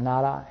Him and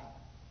not I.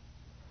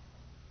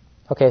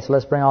 Okay, so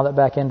let's bring all that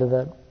back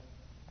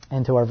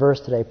into our verse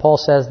today. Paul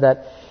says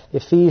that the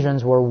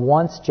Ephesians were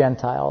once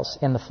Gentiles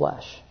in the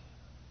flesh,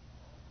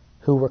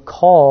 who were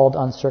called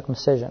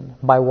uncircumcision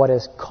by what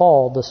is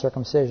called the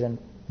circumcision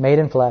made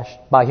in flesh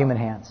by human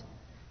hands. Do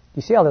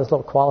you see all those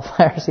little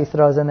qualifiers he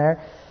throws in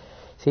there?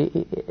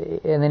 See,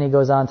 and then he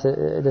goes on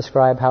to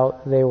describe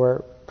how they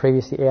were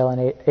previously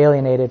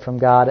alienated from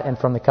God and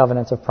from the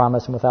covenants of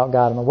promise and without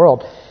God in the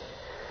world.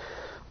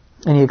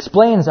 And he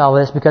explains all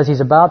this because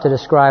he's about to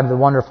describe the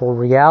wonderful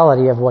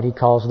reality of what he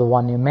calls the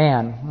one new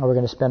man. And we're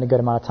going to spend a good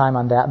amount of time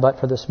on that. But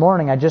for this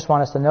morning, I just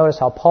want us to notice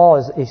how Paul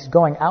is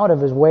going out of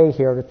his way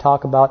here to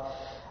talk about,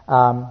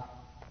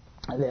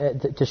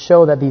 to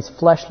show that these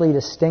fleshly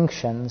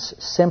distinctions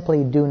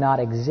simply do not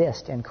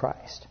exist in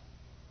Christ.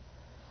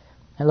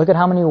 And look at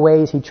how many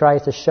ways he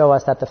tries to show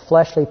us that the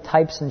fleshly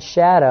types and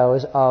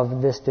shadows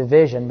of this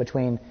division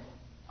between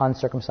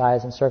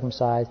uncircumcised and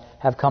circumcised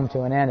have come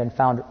to an end and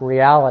found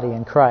reality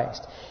in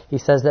Christ. He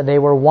says that they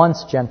were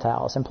once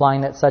Gentiles,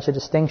 implying that such a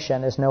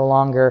distinction is no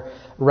longer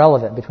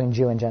relevant between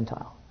Jew and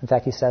Gentile. In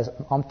fact, he says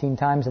umpteen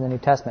times in the New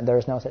Testament, there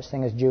is no such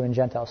thing as Jew and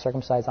Gentile,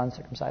 circumcised,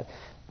 uncircumcised,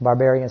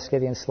 barbarian,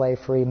 Scythian, slave,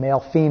 free,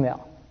 male,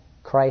 female.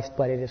 Christ,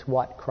 but it is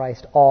what?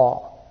 Christ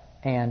all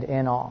and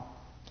in all.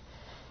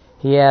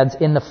 He adds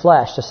in the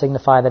flesh to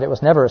signify that it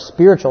was never a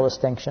spiritual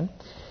distinction.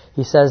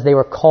 He says they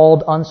were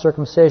called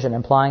uncircumcision,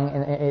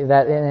 implying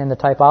that in the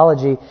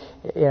typology,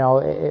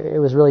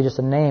 it was really just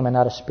a name and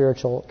not a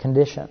spiritual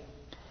condition.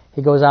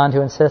 He goes on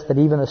to insist that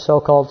even the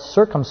so-called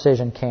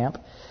circumcision camp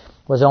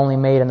was only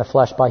made in the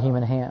flesh by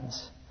human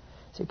hands.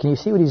 So can you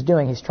see what he's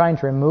doing? He's trying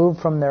to remove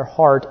from their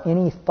heart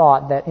any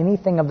thought that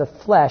anything of the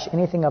flesh,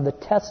 anything of the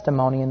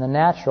testimony in the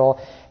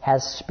natural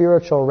has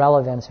spiritual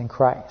relevance in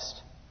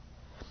Christ.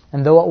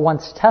 And though it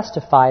once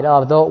testified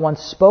of, though it once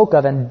spoke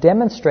of and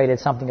demonstrated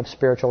something of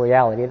spiritual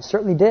reality, it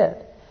certainly did.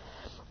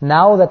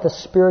 Now that the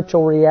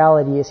spiritual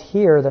reality is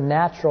here, the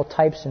natural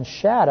types and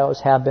shadows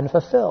have been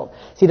fulfilled.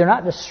 See, they're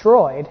not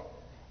destroyed.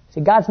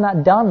 See, God's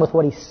not done with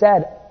what He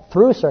said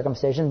through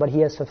circumcision, but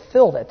He has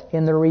fulfilled it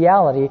in the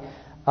reality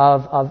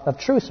of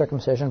true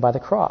circumcision by the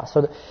cross.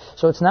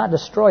 So it's not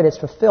destroyed, it's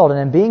fulfilled. And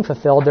in being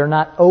fulfilled, they're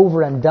not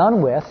over and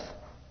done with,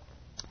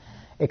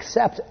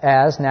 except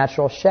as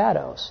natural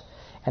shadows.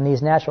 And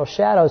these natural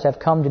shadows have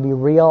come to be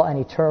real and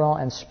eternal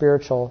and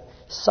spiritual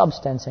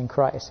substance in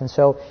Christ. And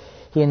so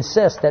he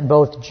insists that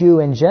both Jew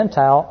and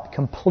Gentile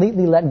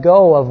completely let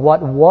go of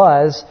what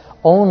was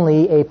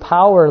only a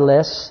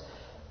powerless,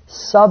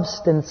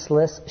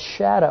 substanceless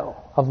shadow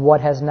of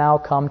what has now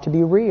come to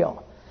be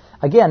real.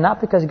 Again,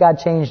 not because God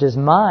changed His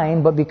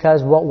mind, but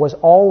because what was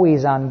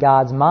always on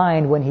God's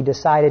mind when He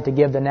decided to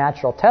give the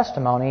natural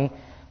testimony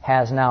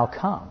has now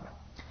come.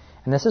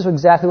 And this is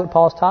exactly what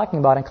Paul is talking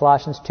about in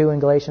Colossians 2 and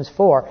Galatians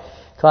 4.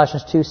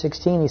 Colossians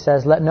 2:16, he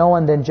says, "Let no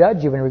one then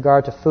judge you in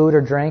regard to food or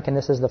drink," and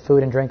this is the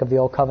food and drink of the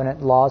Old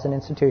Covenant laws and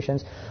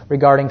institutions,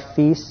 regarding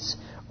feasts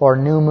or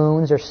new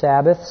moons or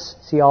Sabbaths.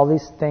 See all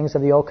these things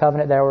of the Old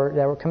Covenant that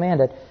were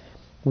commanded,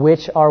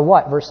 which are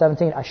what? Verse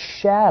 17, a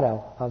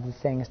shadow of the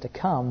things to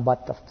come,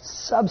 but the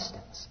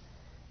substance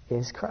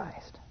is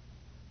Christ.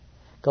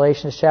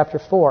 Galatians chapter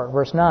 4,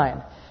 verse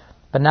 9.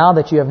 "But now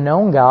that you have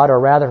known God, or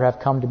rather have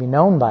come to be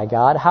known by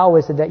God, how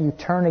is it that you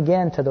turn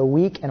again to the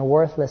weak and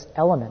worthless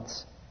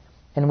elements,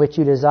 in which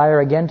you desire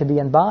again to be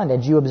in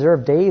bondage? You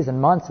observe days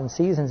and months and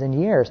seasons and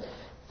years,"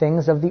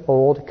 things of the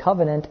Old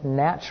Covenant,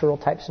 natural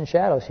types and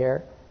shadows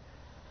here.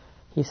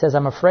 He says,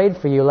 "I'm afraid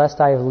for you, lest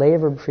I have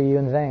labored for you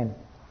in vain."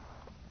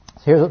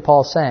 So here's what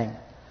Paul's saying.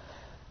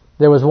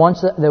 There was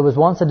once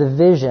a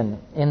division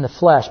in the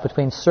flesh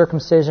between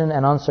circumcision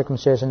and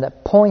uncircumcision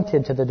that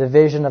pointed to the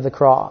division of the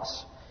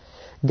cross.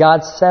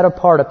 God set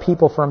apart a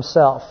people for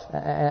Himself,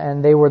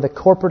 and they were the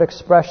corporate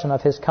expression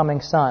of His coming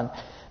Son.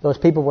 Those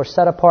people were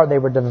set apart. They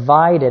were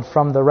divided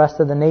from the rest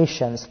of the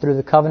nations through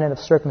the covenant of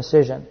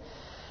circumcision.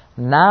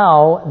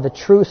 Now the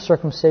true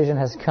circumcision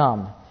has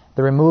come,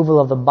 the removal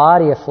of the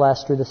body of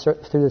flesh through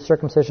the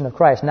circumcision of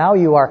Christ. Now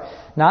you are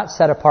not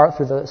set apart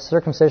through the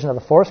circumcision of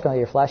the foreskin of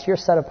your flesh. You're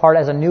set apart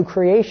as a new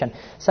creation,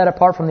 set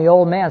apart from the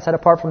old man, set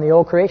apart from the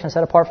old creation,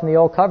 set apart from the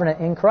old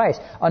covenant in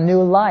Christ. A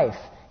new life,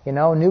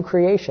 new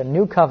creation,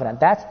 new covenant.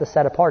 That's the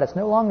set apart. It's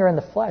no longer in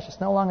the flesh. It's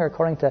no longer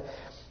according to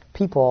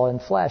people and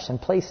flesh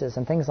and places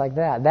and things like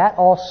that. That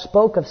all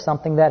spoke of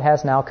something that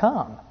has now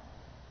come.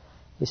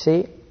 You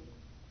see?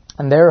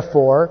 And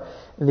therefore,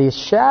 these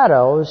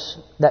shadows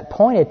that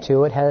pointed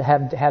to it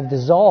have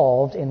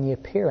dissolved in the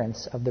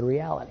appearance of the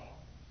reality.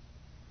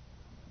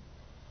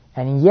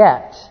 And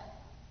yet,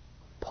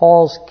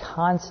 Paul's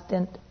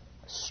constant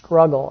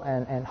struggle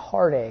and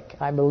heartache,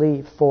 I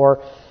believe, for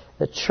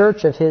the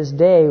church of his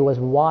day was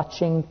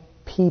watching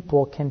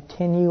people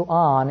continue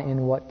on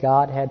in what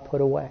God had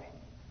put away.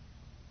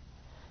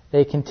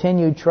 They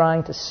continued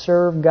trying to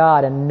serve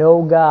God and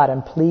know God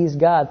and please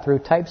God through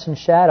types and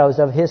shadows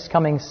of His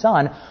coming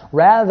Son,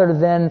 rather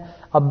than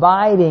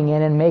abiding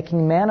in and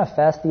making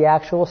manifest the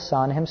actual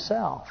Son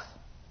Himself.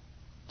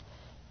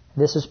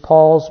 This is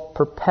Paul's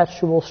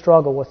perpetual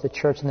struggle with the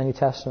church in the New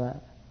Testament.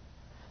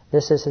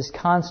 This is his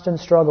constant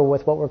struggle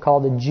with what were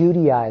called the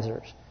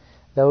Judaizers,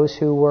 those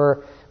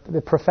who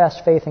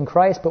professed faith in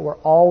Christ but were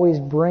always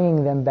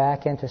bringing them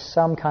back into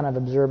some kind of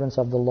observance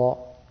of the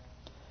law.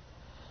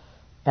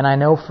 And I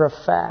know for a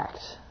fact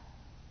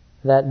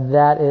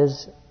that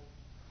is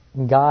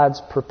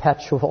God's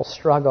perpetual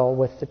struggle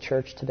with the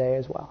church today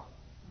as well.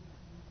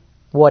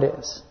 What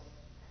is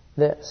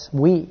this?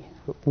 We,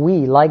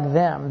 like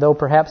them, though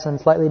perhaps in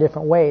slightly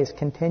different ways,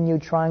 continue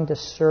trying to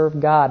serve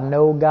God,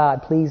 know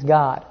God, please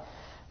God,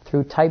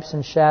 through types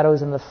and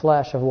shadows in the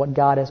flesh of what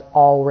God has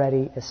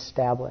already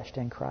established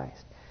in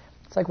Christ.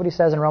 It's like what he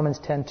says in Romans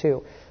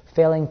 10:2,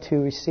 failing to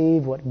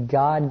receive what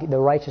God, the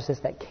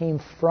righteousness that came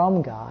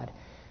from God,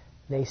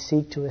 they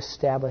seek to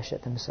establish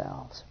it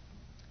themselves,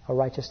 a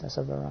righteousness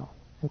of their own.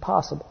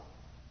 Impossible.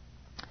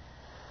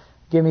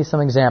 Give me some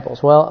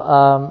examples.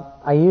 Well,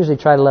 I usually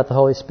try to let the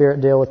Holy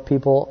Spirit deal with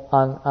people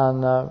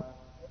on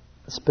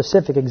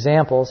specific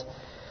examples,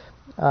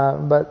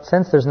 but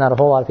since there's not a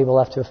whole lot of people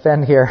left to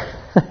offend here,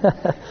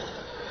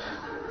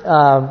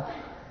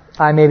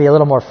 I may be a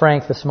little more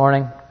frank this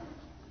morning.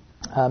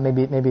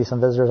 Maybe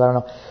some visitors, I don't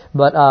know.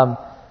 But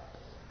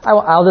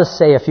I'll just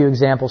say a few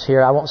examples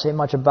here. I won't say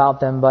much about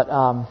them, but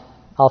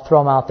I'll throw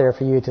them out there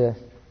for you to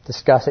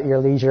discuss at your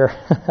leisure.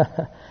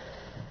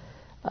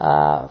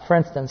 For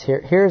instance,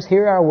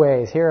 here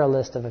are a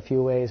list of a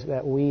few ways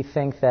that we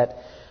think that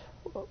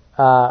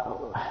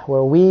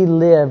where we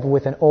live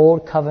with an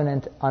old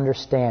covenant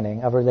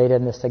understanding of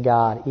relatedness to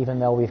God, even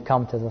though we've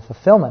come to the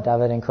fulfillment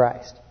of it in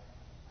Christ.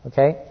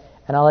 Okay?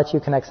 And I'll let you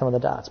connect some of the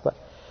dots. But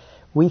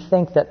we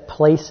think that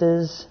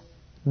places,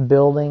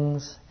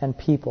 buildings, and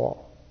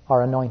people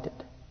are anointed.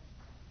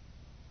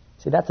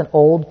 See, that's an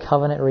old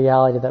covenant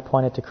reality that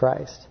pointed to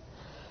Christ.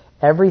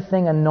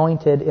 Everything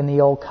anointed in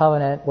the old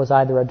covenant was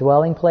either a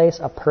dwelling place,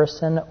 a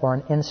person, or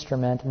an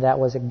instrument that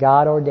was a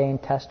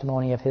God-ordained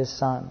testimony of His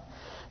Son.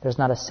 There's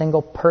not a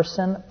single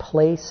person,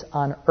 place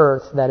on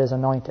earth that is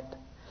anointed.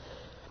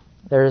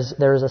 There is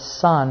a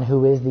Son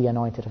who is the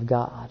anointed of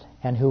God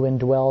and who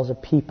indwells a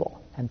people,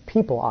 and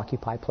people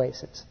occupy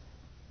places.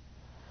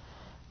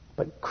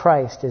 But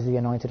Christ is the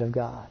anointed of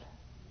God.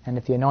 And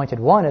if the anointed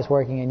one is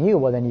working in you,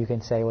 well, then you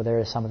can say, well, there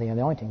is some of the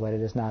anointing, but it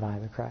is not I,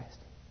 but Christ.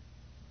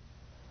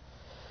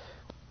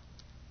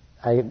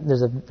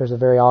 There's a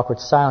very awkward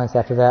silence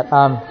after that.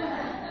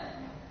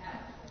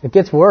 It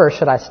gets worse.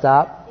 Should I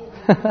stop?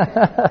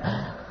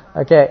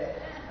 Okay.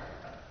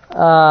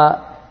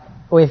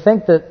 We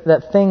think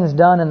that things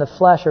done in the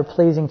flesh are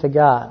pleasing to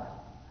God.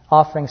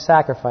 Offering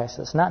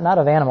sacrifices. Not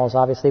of animals,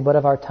 obviously, but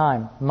of our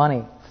time,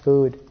 money,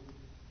 food,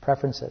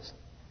 preferences.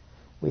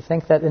 We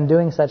think that in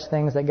doing such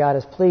things that God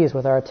is pleased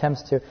with our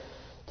attempts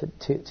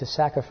to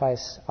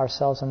sacrifice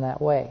ourselves in that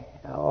way,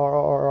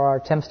 or our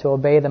attempts to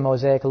obey the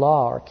Mosaic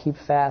law, or keep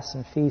fasts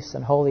and feasts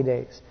and holy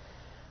days,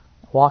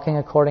 walking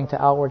according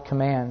to outward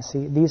commands.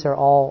 See, these are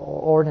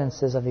all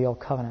ordinances of the Old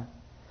Covenant.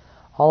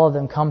 All of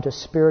them come to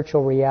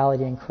spiritual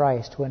reality in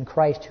Christ, when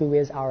Christ, who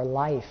is our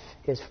life,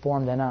 is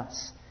formed in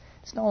us.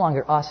 It's no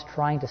longer us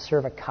trying to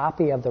serve a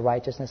copy of the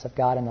righteousness of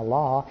God in the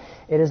law.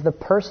 It is the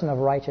person of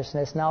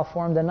righteousness now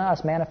formed in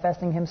us,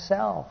 manifesting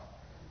Himself.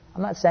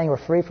 I'm not saying we're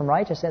free from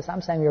righteousness.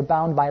 I'm saying we're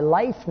bound by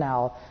life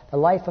now. The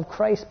life of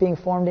Christ being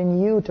formed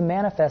in you to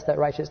manifest that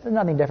righteousness. There's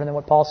nothing different than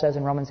what Paul says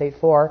in Romans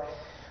 8:4.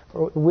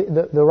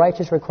 The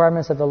righteous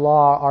requirements of the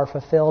law are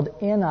fulfilled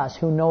in us,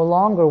 who no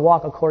longer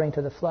walk according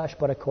to the flesh,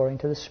 but according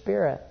to the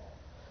Spirit.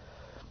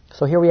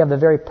 So here we have the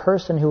very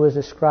person who is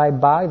described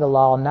by the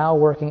law now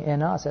working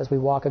in us as we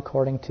walk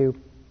according to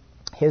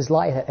His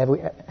life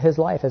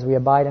as we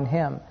abide in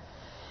Him.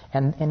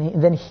 And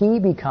then He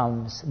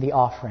becomes the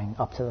offering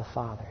up to the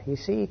Father. You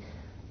see,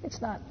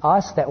 it's not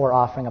us that we're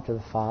offering up to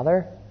the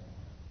Father.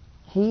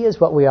 He is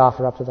what we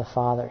offer up to the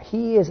Father.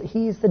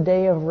 He's the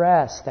day of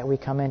rest that we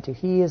come into.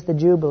 He is the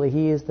Jubilee.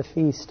 He is the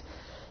feast,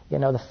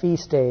 the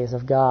feast days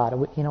of God.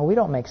 We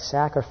don't make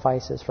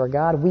sacrifices for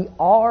God. We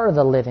are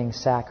the living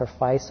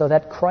sacrifice so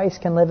that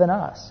Christ can live in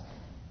us.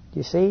 Do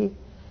you see?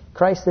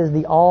 Christ is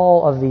the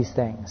all of these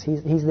things.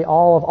 He's the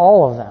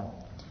all of them.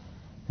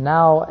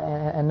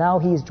 Now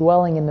He's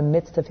dwelling in the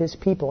midst of His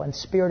people in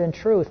spirit and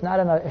truth, not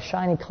in a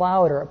shining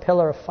cloud or a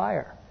pillar of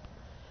fire.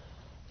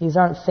 These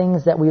aren't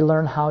things that we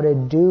learn how to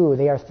do.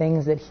 They are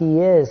things that He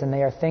is, and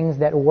they are things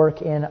that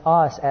work in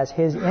us as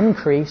His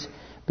increase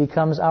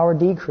becomes our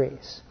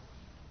decrease.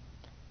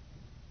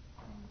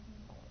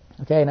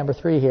 Okay, number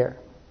 3 here.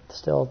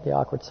 Still the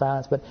awkward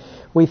silence, but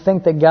we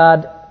think that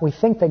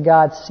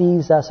God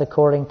sees us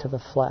according to the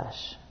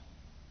flesh.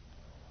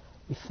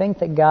 We think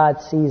that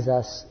God sees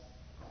us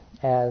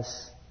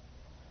as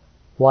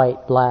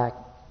white, black,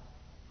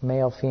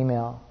 male,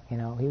 female.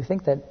 We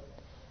think that,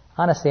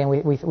 honestly, and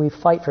we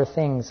fight for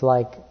things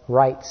like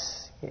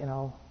rights,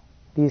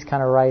 these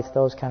kind of rights,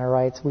 those kind of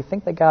rights. We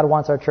think that God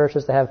wants our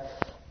churches to have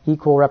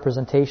equal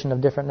representation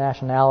of different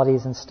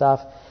nationalities and stuff.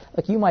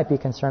 Look, you might be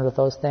concerned with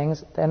those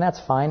things, and that's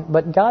fine.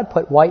 But God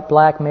put white,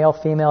 black, male,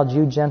 female,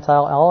 Jew,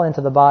 Gentile, all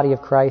into the body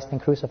of Christ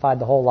and crucified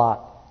the whole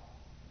lot.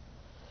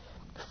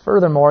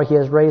 Furthermore, He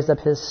has raised up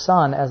His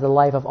Son as the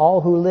life of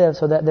all who live,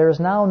 so that there is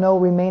now no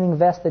remaining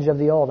vestige of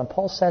the old. And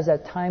Paul says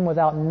that time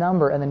without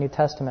number in the New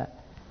Testament.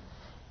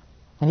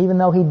 And even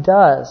though he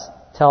does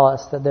tell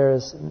us that there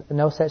is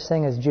no such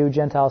thing as Jew,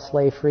 Gentile,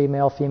 slave, free,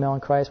 male, female in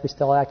Christ, we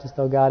still act as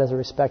though God is a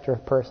respecter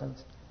of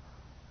persons.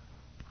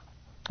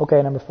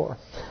 Okay, number 4.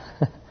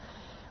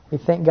 We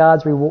think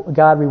God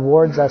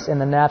rewards us in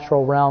the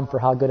natural realm for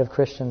how good of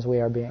Christians we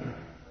are being.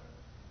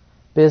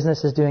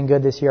 Business is doing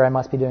good this year, I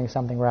must be doing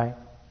something right.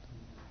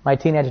 My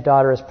teenage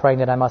daughter is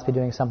pregnant, I must be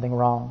doing something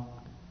wrong.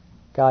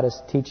 God is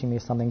teaching me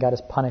something, God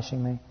is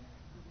punishing me.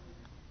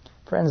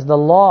 Friends, the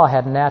law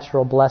had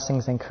natural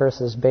blessings and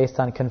curses based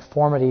on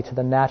conformity to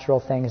the natural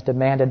things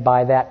demanded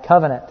by that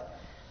covenant.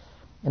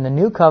 In the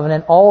new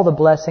covenant, all the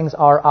blessings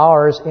are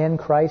ours in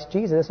Christ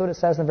Jesus. That's what it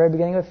says in the very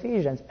beginning of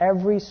Ephesians.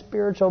 Every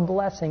spiritual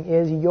blessing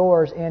is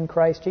yours in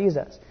Christ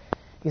Jesus.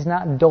 He's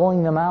not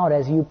doling them out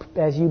as you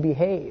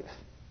behave.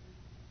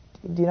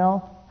 Do you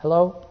know?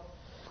 Hello?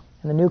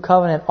 In the new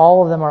covenant,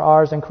 all of them are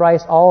ours in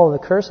Christ. All of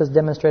the curses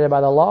demonstrated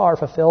by the law are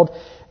fulfilled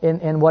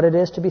in what it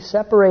is to be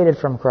separated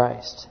from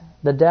Christ.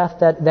 The death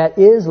that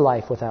is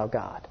life without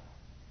God.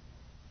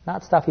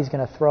 Not stuff He's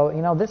going to throw.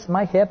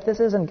 My hip, this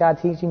isn't God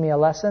teaching me a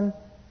lesson.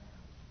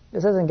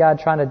 This isn't God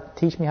trying to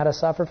teach me how to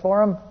suffer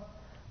for Him.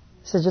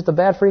 This is just a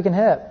bad freaking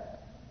hip.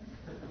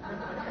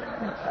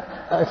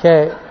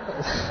 Okay.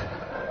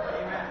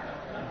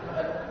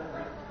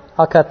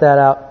 I'll cut that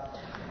out.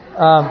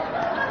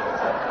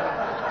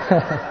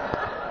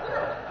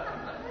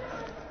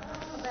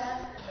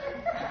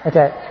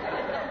 Okay.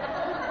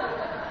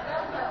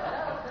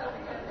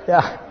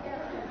 Yeah.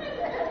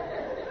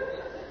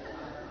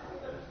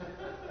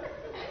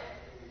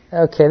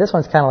 Okay, this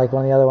one's kind of like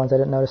one of the other ones. I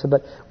didn't notice it,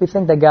 but we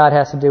think that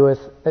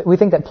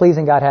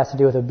pleasing God has to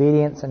do with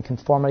obedience and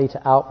conformity to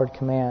outward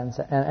commands,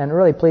 and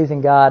really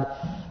pleasing God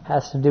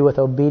has to do with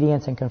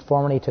obedience and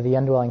conformity to the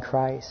indwelling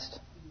Christ,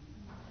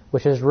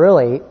 which is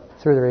really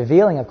through the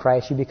revealing of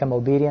Christ you become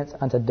obedient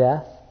unto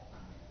death,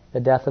 the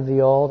death of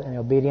the old, and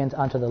obedient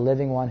unto the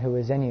living one who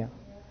is in you.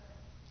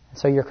 And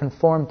so you're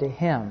conformed to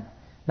Him,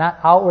 not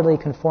outwardly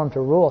conformed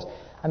to rules.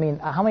 I mean,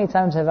 how many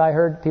times have I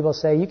heard people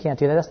say, "You can't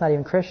do that. That's not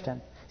even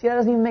Christian." See, that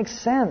doesn't even make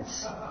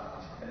sense.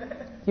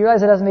 You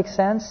realize it doesn't make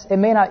sense? You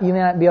may not be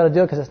able to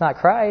do it because it's not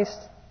Christ.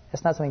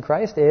 It's not something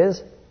Christ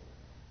is.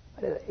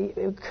 But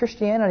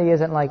Christianity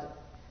isn't like,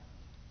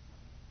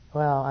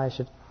 well, I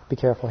should be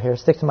careful here.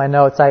 Stick to my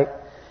notes. I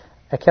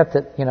kept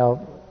it, it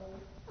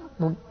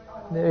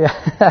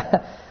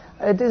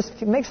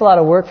makes a lot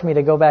of work for me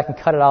to go back and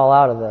cut it all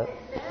out of the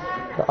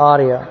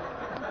audio.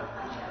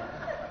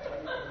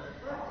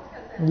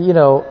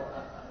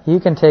 You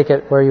can take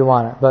it where you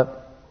want it, but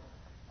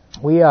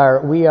we are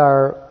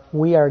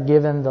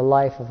given the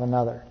life of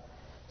another,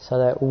 so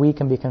that we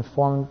can be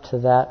conformed to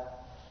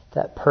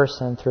that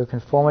person through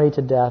conformity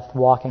to death,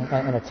 walking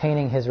and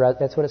attaining his...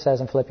 That's what it says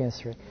in Philippians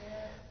 3.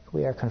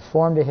 We are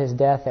conformed to his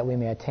death that we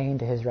may attain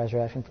to his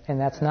resurrection. And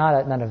that's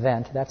not an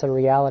event. That's a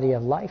reality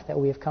of life that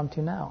we have come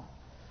to now.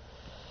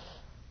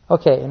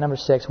 Okay, number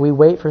 6. We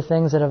wait for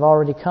things that have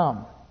already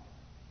come.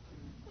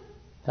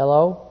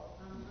 Hello?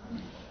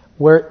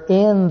 We're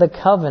in the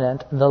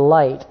covenant, the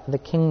light, the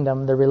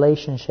kingdom, the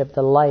relationship,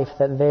 the life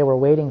that they were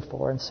waiting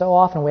for. And so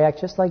often we act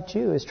just like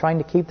Jews, trying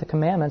to keep the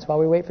commandments while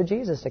we wait for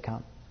Jesus to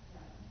come.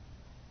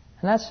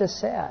 And that's just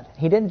sad.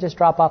 He didn't just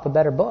drop off a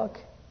better book.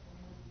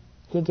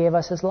 He gave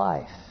us his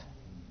life.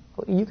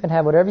 You can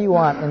have whatever you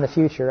want in the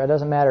future. It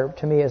doesn't matter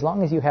to me as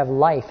long as you have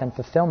life and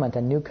fulfillment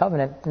and new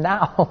covenant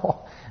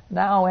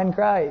now in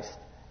Christ.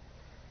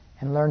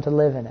 And learn to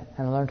live in it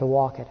and learn to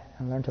walk it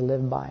and learn to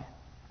live by it.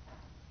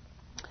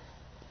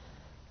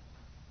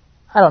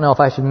 I don't know if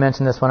I should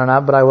mention this one or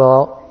not, but I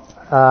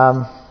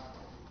will.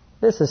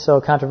 This is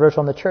so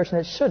controversial in the church, and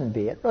it shouldn't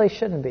be. It really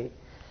shouldn't be.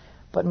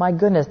 But my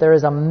goodness, there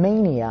is a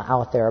mania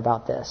out there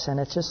about this, and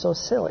it's just so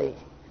silly.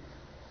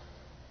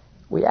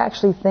 We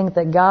actually think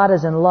that God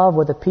is in love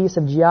with a piece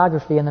of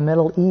geography in the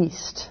Middle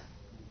East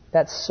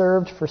that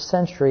served for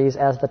centuries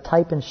as the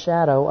type and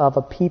shadow of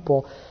a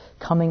people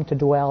coming to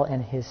dwell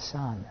in his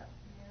Son.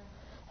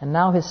 And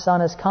now his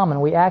Son has come,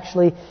 and we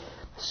actually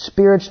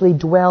spiritually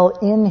dwell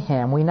in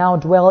him. We now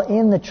dwell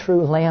in the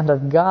true land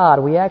of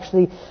God. We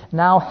actually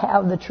now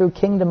have the true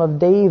kingdom of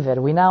David.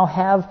 We now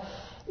have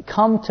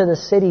come to the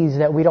cities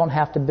that we don't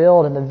have to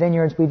build, and the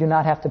vineyards we do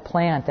not have to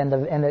plant, and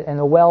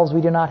the wells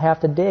we do not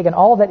have to dig, and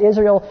all that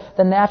Israel,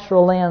 the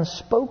natural land,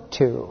 spoke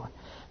to.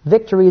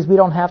 Victories we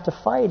don't have to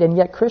fight, and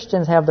yet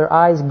Christians have their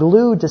eyes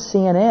glued to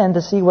CNN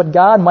to see what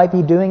God might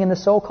be doing in the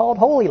so-called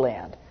Holy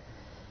Land.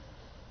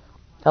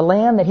 A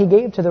land that he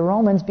gave to the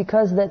Romans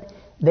because that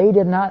they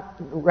did not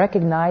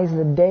recognize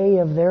the day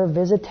of their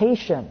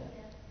visitation.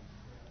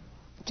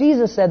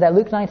 Jesus said that,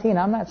 Luke 19,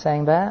 I'm not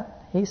saying that.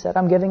 He said,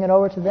 I'm giving it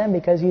over to them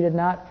because you did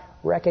not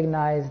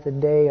recognize the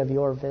day of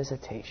your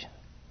visitation.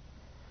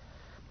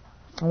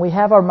 And we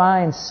have our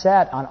minds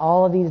set on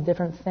all of these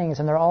different things,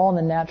 and they're all in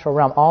the natural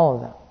realm, all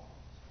of them.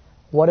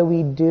 What do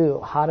we do?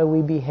 How do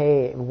we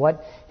behave?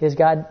 What is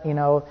God,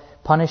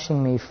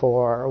 punishing me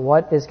for?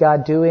 What is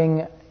God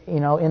doing,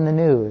 in the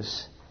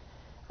news?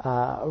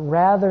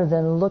 Rather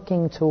than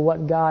looking to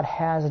what God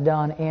has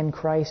done in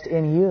Christ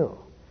in you.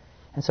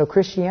 And so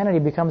Christianity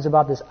becomes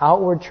about this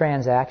outward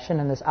transaction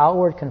and this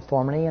outward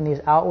conformity and these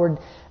outward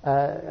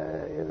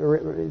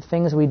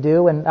things we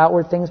do and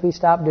outward things we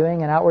stop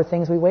doing and outward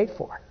things we wait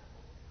for.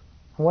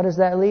 And what does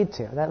that lead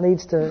to? That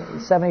leads to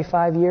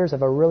 75 years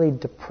of a really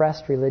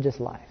depressed religious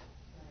life.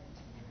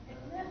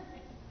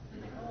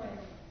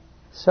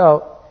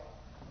 So,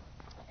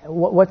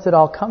 what's it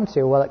all come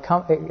to? Well, it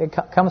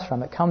comes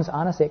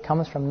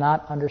from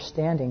not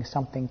understanding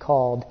something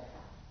called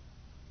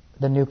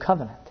the new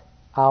covenant.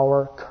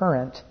 Our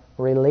current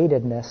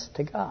relatedness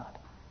to God.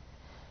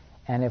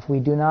 And if we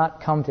do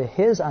not come to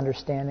his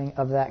understanding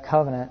of that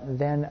covenant,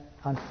 then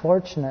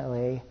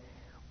unfortunately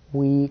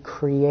we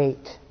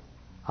create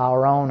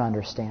our own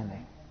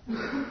understanding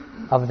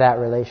of that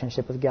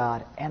relationship with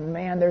God. And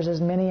man, there's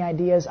as many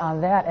ideas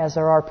on that as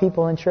there are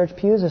people in church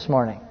pews this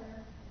morning.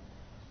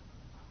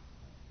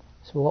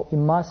 So what we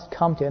must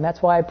come to, and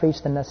that's why I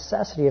preach the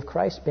necessity of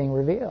Christ being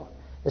revealed.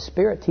 The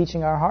Spirit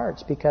teaching our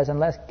hearts, because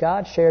unless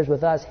God shares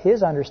with us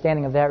his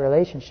understanding of that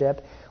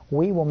relationship,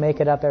 we will make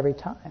it up every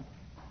time.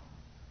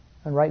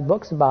 And write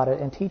books about it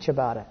and teach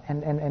about it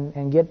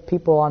and get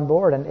people on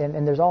board.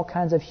 And there's all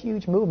kinds of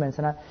huge movements.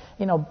 And,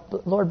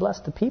 Lord bless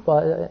the people.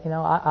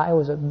 I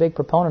was a big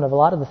proponent of a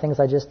lot of the things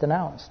I just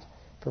denounced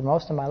for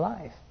most of my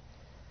life.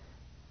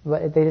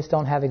 But they just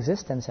don't have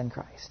existence in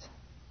Christ.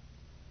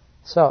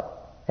 So,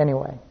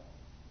 anyway,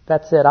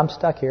 that's it. I'm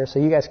stuck here, so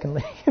you guys can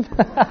leave.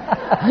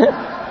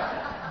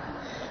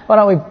 Why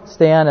don't we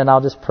stand and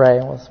I'll just pray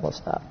and we'll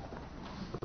stop.